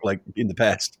said to look like in the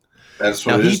past. That's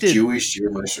what it is. Jewish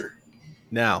Jerry Mercer.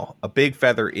 Now, a big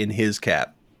feather in his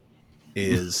cap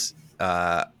is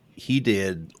he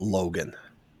did Logan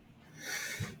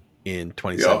in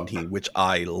 2017, which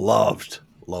I loved.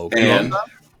 Logan. And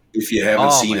if you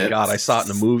haven't seen it, God, I saw it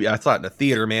in a movie. I saw it in a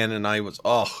theater, man, and I was.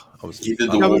 He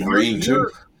did the Wolverine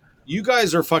too. You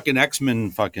guys are fucking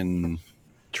X-Men, fucking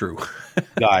true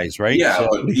guys, right? Yeah, so,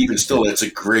 but even still, it's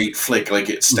a great flick. Like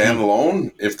it's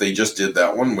standalone. If they just did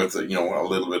that one with a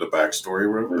little bit of backstory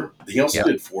or whatever. He also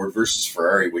did Ford versus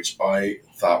Ferrari, which I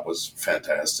thought was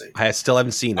fantastic. I still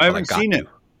haven't seen it. I haven't seen it.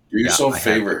 Do yourself a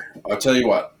favor. I'll tell you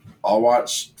what. I'll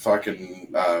watch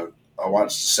fucking. I'll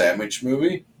watch the Sandwich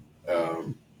movie,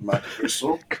 Monte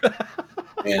Cristo,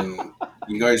 and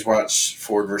you guys watch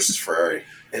Ford versus Ferrari.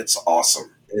 It's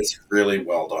awesome. It's really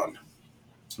well done.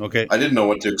 Okay. I didn't know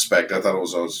what to expect. I thought I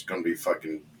was going to be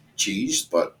fucking cheesed,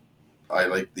 but I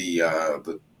like the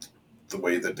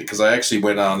way that, because I actually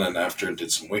went on and after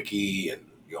did some wiki and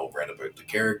read about the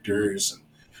characters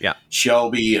and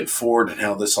Shelby and Ford and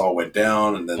how this all went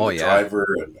down, and then the driver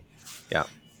and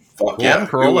Adam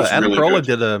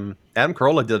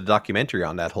Carolla did a documentary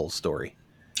on that whole story.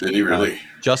 Did he really?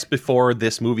 Just before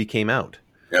this movie came out.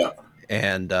 Yeah.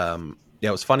 And it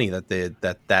was funny that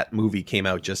that movie came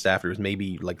out just after. It was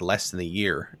maybe like less than a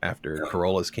year after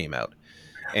Carolla's came out.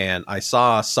 And I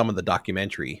saw some of the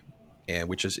documentary,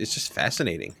 and it's just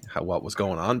fascinating what was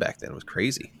going on back then. It was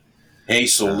crazy. Hey,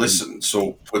 so listen.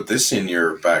 So put this in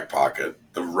your back pocket.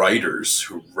 The writers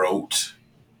who wrote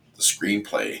the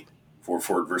screenplay for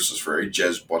Ford versus Ferrari,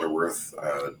 J.H. Butterworth.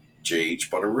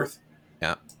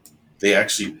 Yeah. They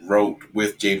actually wrote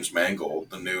with James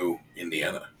Mangold the new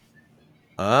Indiana.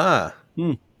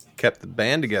 Kept the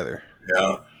band together.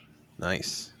 Yeah.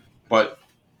 Nice. But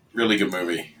really good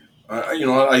movie.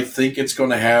 I think it's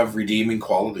going to have redeeming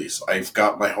qualities. I've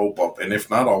got my hope up, and if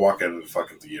not, I'll walk out of the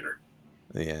fucking theater.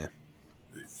 Yeah.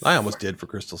 I almost did for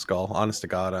Crystal Skull. Honest to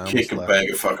God, I kick a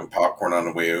bag of fucking popcorn on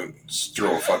the way out and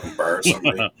throw a fucking bar at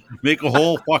somebody. Make a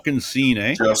whole fucking scene,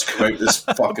 eh? Just come out this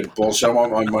fucking bullshit. I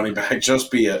want my money back.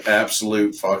 Just be an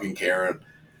absolute fucking Karen.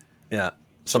 Yeah.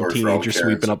 Some teenager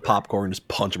sweeping up popcorn, just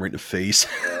punch him right in the face.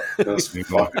 Yeah, just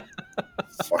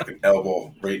fucking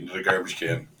elbow right into the garbage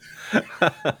can.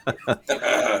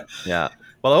 Yeah.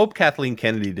 Well, I hope Kathleen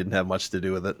Kennedy didn't have much to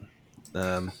do with it.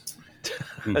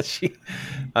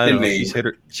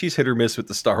 She's hit or miss with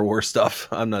the Star Wars stuff.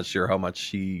 I'm not sure how much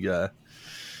she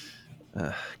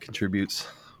contributes.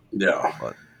 Yeah.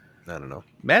 But I don't know.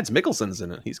 Mads Mikkelsen's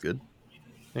in it. He's good.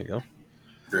 There you go.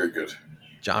 Very good.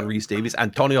 John Rhys Davies.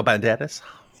 Antonio Banderas.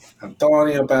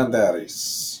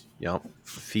 Yep.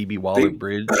 Phoebe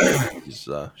Waller-Bridge.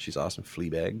 She's awesome.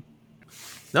 Fleabag.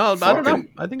 No, I don't know.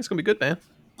 I think it's going to be good, man.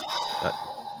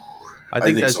 I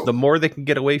think so. The more they can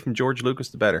get away from George Lucas,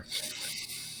 the better.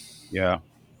 Yeah.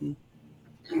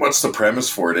 What's the premise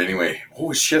for it anyway?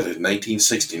 Oh, shit. It's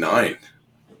 1969.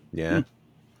 Yeah.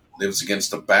 Lives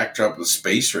against the backdrop of the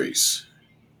space race.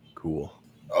 Cool.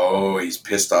 Oh, he's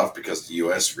pissed off because the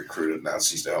U.S. recruited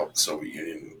Nazis to help the Soviet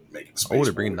Union make the space. Oh,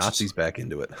 they're bringing Nazis back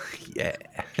into it. Yeah.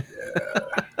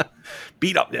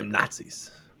 Beat up them Nazis.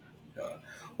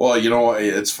 Well,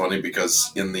 it's funny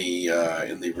because in the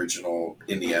original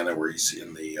Indiana, where he's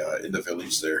in the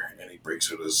village there, and he breaks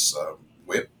with his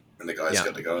whip, and the guy's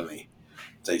got the gun, and he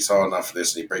takes enough of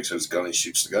this, and he breaks with his gun, and he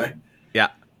shoots the guy.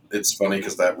 Yeah, it's funny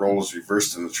because that role is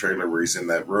reversed in the trailer where he's in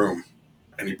that room,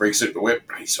 and he breaks out the whip,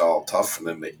 and he's all tough, and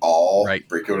then they all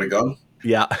break out a gun.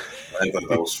 Yeah, I thought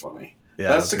that was funny. Yeah,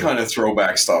 that's the kind of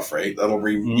throwback stuff, right?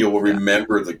 You'll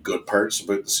remember the good parts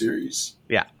about the series.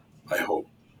 Yeah, I hope.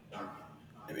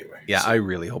 Anyway, yeah, I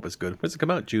really hope it's good. When's it come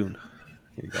out? June.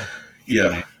 Here you go.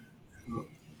 Yeah, a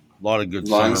lot of good. As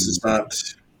long as it's not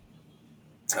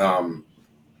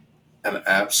an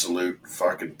absolute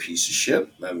fucking piece of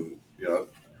shit, then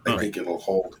I think it'll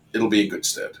hold. It'll be in good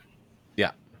stead.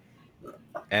 Yeah,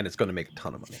 and it's going to make a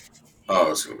ton of money.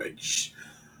 Oh, it's going to make.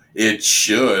 It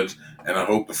should, and I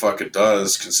hope the fuck it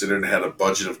does, considering it had a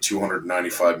budget of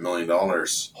 $295 million.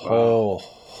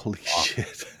 Holy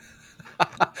shit!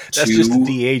 That's just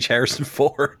DH Harrison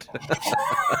Ford.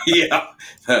 Yeah.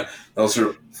 Those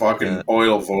are fucking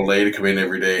oil volet to come in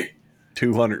every day.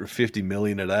 250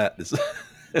 million of that is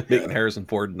making Harrison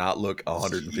Ford not look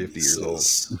 150 years old.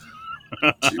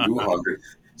 200.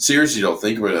 Seriously, don't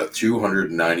think about it.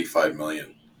 295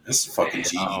 million. That's the fucking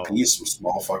GDP of some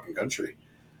small fucking country.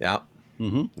 Yeah.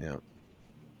 Mm-hmm. Yeah.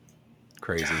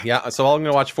 Crazy. Yeah. So I'm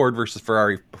going to watch Ford versus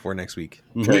Ferrari before next week.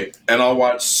 Okay. And I'll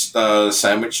watch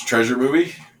Sandwich Treasure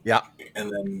movie. Yeah.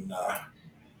 And then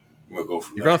we'll go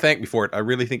from there. You're going to thank me for it. I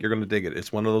really think you're going to dig it.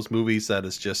 It's one of those movies that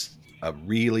is just a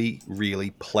really,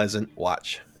 really pleasant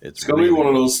watch. It's going to be one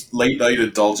of those late night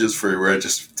indulges for where I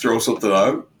just throw something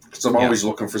out. Because I'm always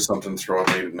looking for something to throw on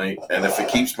late at night. And if it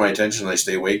keeps my attention and I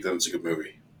stay awake, then it's a good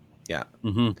movie. Yeah.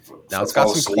 Mm-hmm. Now, it's got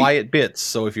some quiet bits.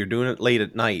 So if you're doing it late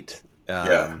at night,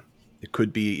 it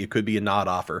could be a nod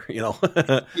offer, Yeah.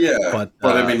 But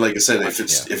I mean, like I said,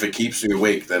 if it keeps me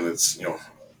awake, then it's,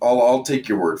 I'll take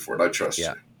your word for it. I trust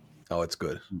you. Oh, it's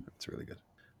good. It's really good.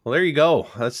 Well, there you go.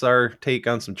 That's our take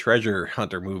on some treasure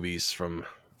hunter movies from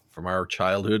our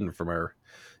childhood and from our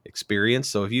experience.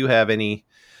 So if you have any,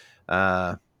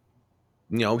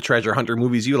 treasure hunter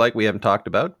movies you like we haven't talked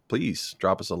about, please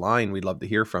drop us a line. We'd love to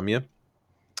hear from you.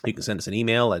 You can send us an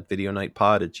email at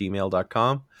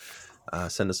videonightpod@gmail.com.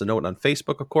 Send us a note on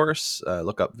Facebook, of course.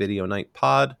 Look up Video Night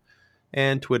Pod.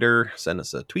 And Twitter, send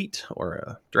us a tweet or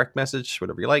a direct message,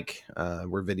 whatever you like.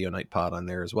 We're Video Night Pod on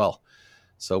there as well.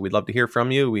 So we'd love to hear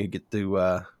from you. We get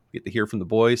to hear from the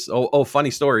boys. Oh,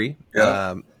 funny story.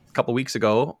 Yeah. A couple weeks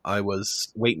ago, I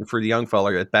was waiting for the young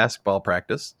fella at basketball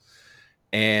practice.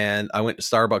 And I went to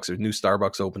Starbucks. A new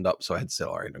Starbucks opened up. So I had to say,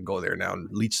 all right, I'll go there now and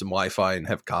leech some Wi-Fi and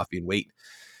have coffee and wait.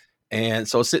 And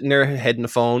so I was sitting there, heading the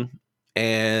phone.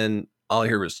 And all I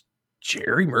hear was,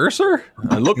 Jerry Mercer?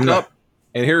 I looked up.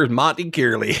 And here's Monty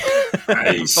Kearley,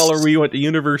 nice. Fellow we went to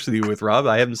university with, Rob.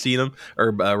 I haven't seen him,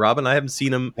 or Robin. I haven't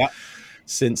seen him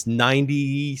since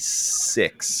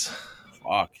 '96.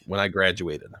 Fuck, when I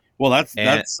graduated. Well,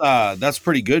 that's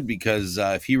pretty good because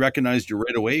if he recognized you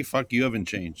right away, fuck, you haven't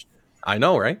changed. I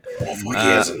know, right? Oh, fuck, he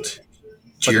hasn't.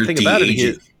 But the thing about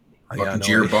it,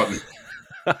 Cheer button.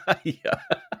 Yeah.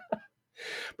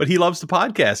 But he loves the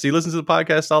podcast. He listens to the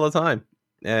podcast all the time,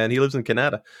 and he lives in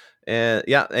Canada.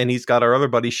 And he's got our other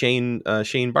buddy Shane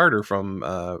Barter from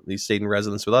he stayed in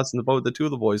residence with us, and the two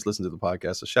of the boys listen to the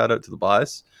podcast. So shout out to the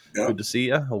boys. Yep. Good to see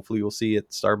you. Hopefully we'll see you at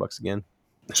Starbucks again.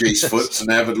 Jace Foot's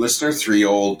an avid listener. 3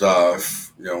 old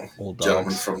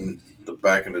gentlemen from the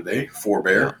back in the day. 4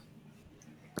 Bear. Yeah.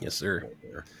 Yes, sir.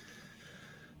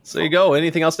 So there you go.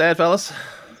 Anything else to add, fellas?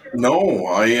 No,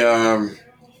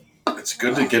 it's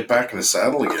good to get back in the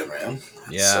saddle again, man.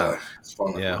 It's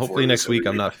fun. Yeah, hopefully next week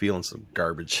I'm not feeling some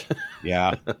garbage.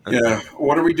 Yeah. Yeah.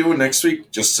 What are we doing next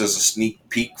week? Just as a sneak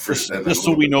peek for just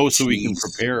so we know, so we can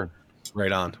prepare.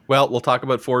 Right on. Well, we'll talk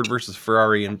about Ford versus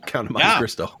Ferrari and Count of Monte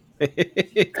Cristo.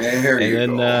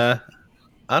 And then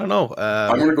I don't know.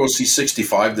 I'm going to go see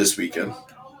 65 this weekend.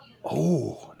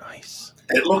 Oh, nice.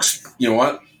 It looks, you know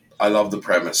what? I love the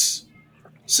premise.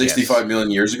 65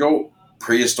 million years ago,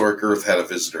 prehistoric Earth had a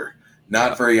visitor.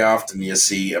 Not very often do you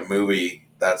see a movie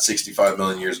that's 65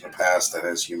 million years in the past that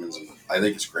has humans in it. I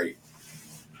think it's great.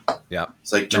 Yeah.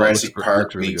 It's like Jurassic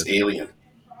Park meets Alien.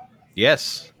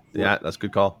 Yes. Yeah, that's a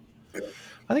good call.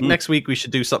 I think next week we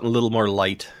should do something a little more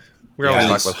light. We're always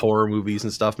talking about horror movies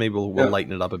and stuff. Maybe we'll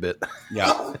lighten it up a bit.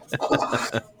 Yeah.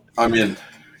 I mean,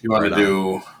 you want to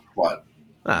do what?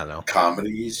 I don't know.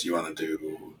 Comedies? You want to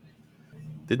do...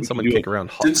 Didn't someone kick around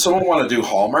Hallmark? Did someone want to do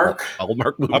Hallmark?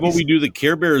 Hallmark movies? How about we do the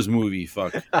Care Bears movie?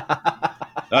 Fuck.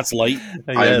 That's light.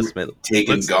 Yes, man.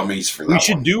 Taking gummies for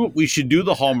that We should do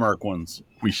the Hallmark ones.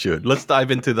 We should. Let's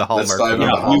dive into the Hallmark.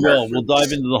 We will. We'll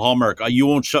dive into the Hallmark. You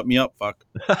won't shut me up, fuck.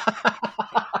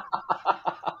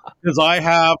 Because I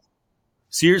have...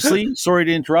 Seriously, sorry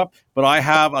to interrupt, but I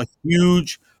have a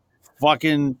huge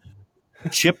fucking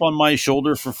chip on my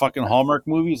shoulder for fucking Hallmark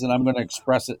movies, and I'm going to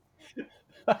express it.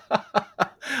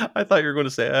 I thought you were going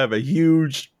to say I have a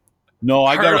huge. No,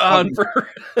 I got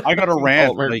a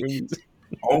rant. We're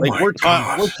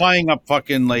tying up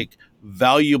fucking like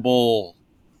valuable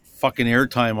fucking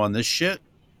airtime on this shit.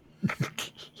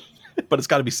 But it's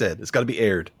got to be said. It's got to be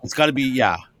aired. It's got to be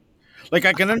Like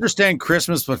I can understand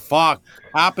Christmas, but fuck,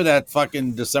 happen at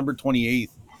fucking December 28th.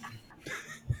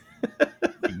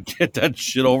 Get that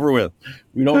shit over with.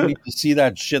 We don't need to see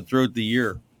that shit throughout the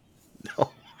year.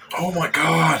 No. Oh my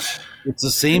God. It's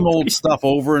the same old stuff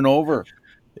over and over.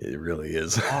 It really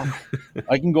is.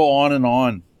 I can go on, and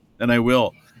I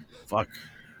will. Fuck.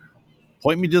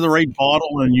 Point me to the right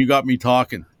bottle, and you got me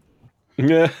talking.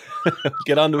 Yeah.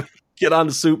 Get on to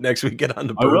soup next week. Get on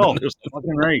to bourbon. I will.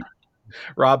 Fucking right.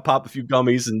 Rob, pop a few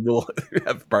gummies and we'll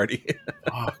have a party.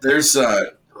 There's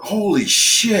holy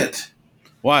shit.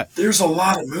 What? There's a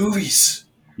lot of movies.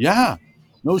 Yeah.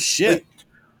 No shit.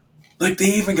 Like they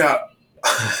even got.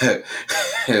 You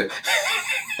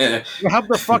have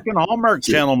the fucking Hallmark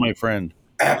Channel, my friend.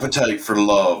 Appetite for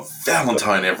Love,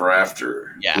 Valentine Ever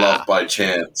After, Love by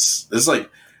Chance. It's like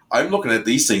I'm looking at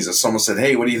these things. If someone said,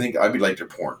 "Hey, what do you think?" I'd be like, "They're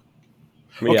porn."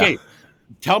 Okay,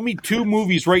 tell me 2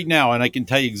 movies right now, and I can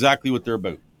tell you exactly what they're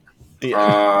about.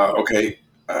 Okay,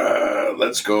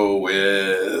 let's go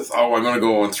with. Oh, I'm gonna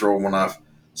go and throw one off.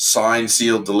 Signed,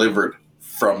 Sealed, Delivered,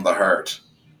 From the Heart.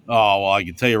 Oh well, I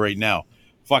can tell you right now,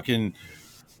 fucking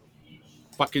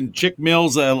chick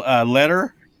mails a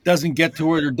letter. Doesn't get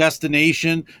to her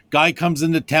destination. Guy comes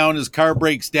into town. His car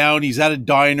breaks down. He's at a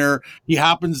diner. He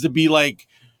happens to be like,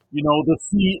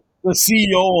 the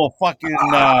CEO of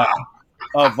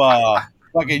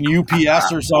fucking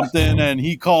UPS or something. And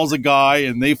he calls a guy,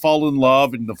 and they fall in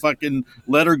love. And the fucking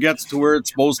letter gets to where it's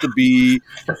supposed to be.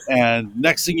 And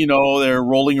next thing you know, they're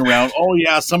rolling around. Oh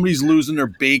yeah, somebody's losing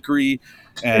their bakery,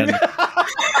 and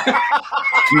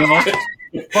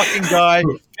fucking guy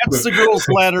gets the girl's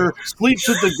letter, sleeps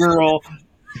with the girl,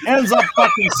 ends up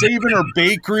fucking saving her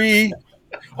bakery.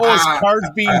 Oh, his car's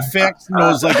being fixed.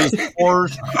 It's like his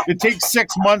Porsche. It takes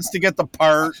 6 months to get the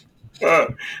part.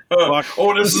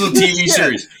 This is a TV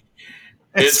series.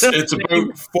 It's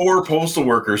about 4 postal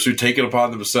workers who take it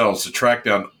upon themselves to track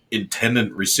down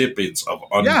intended recipients of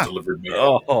undelivered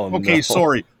mail.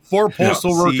 Sorry. 4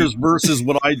 postal workers versus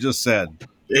what I just said.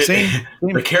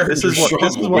 The characters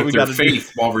struggle with their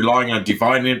faith while relying on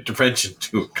divine intervention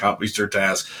to accomplish their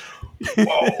task.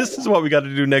 This is what we got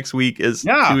to do next week is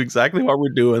do exactly what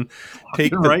we're doing.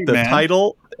 Take the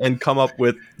title and come up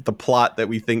with the plot that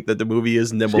we think that the movie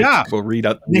is, and then we'll read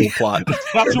out the plot.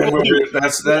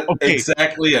 That's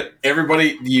exactly it.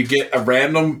 Everybody, you get a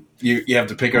random, you have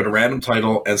to pick out a random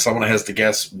title, and someone has to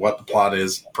guess what the plot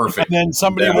is. Perfect. And then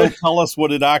somebody will tell us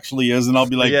what it actually is, and I'll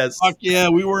be like, fuck yeah,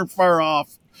 we weren't far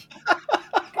off.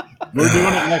 We're doing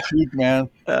it next week, man.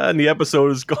 And the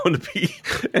episode is going to be,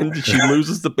 and she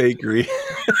loses the bakery.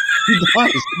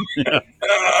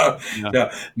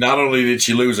 Not only did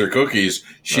she lose her cookies,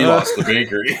 she lost the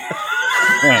bakery.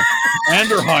 And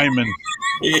her hymen.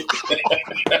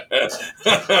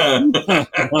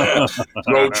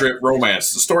 Road Trip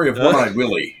Romance. The story of One-Eyed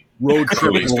Willie. Road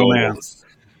Trip Romance.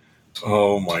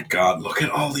 Oh my God, look at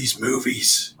all these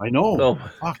movies. I know. Oh,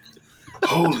 fuck.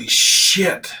 Holy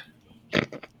shit. Save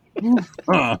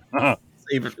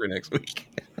it for next week.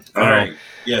 All right.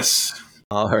 Yes.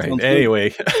 All right.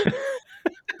 Anyway.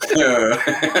 Well,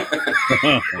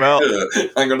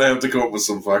 I'm going to have to come up with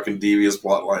some fucking devious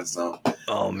plot lines now.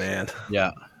 Oh, man.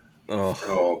 Yeah.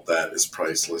 Oh, that is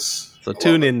priceless. So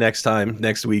tune in next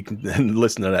week, and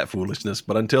listen to that foolishness.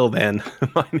 But until then,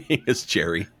 my name is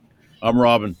Jerry. I'm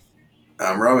Robin.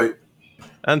 I'm Robbie.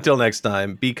 Until next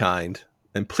time, be kind,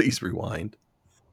 and please rewind.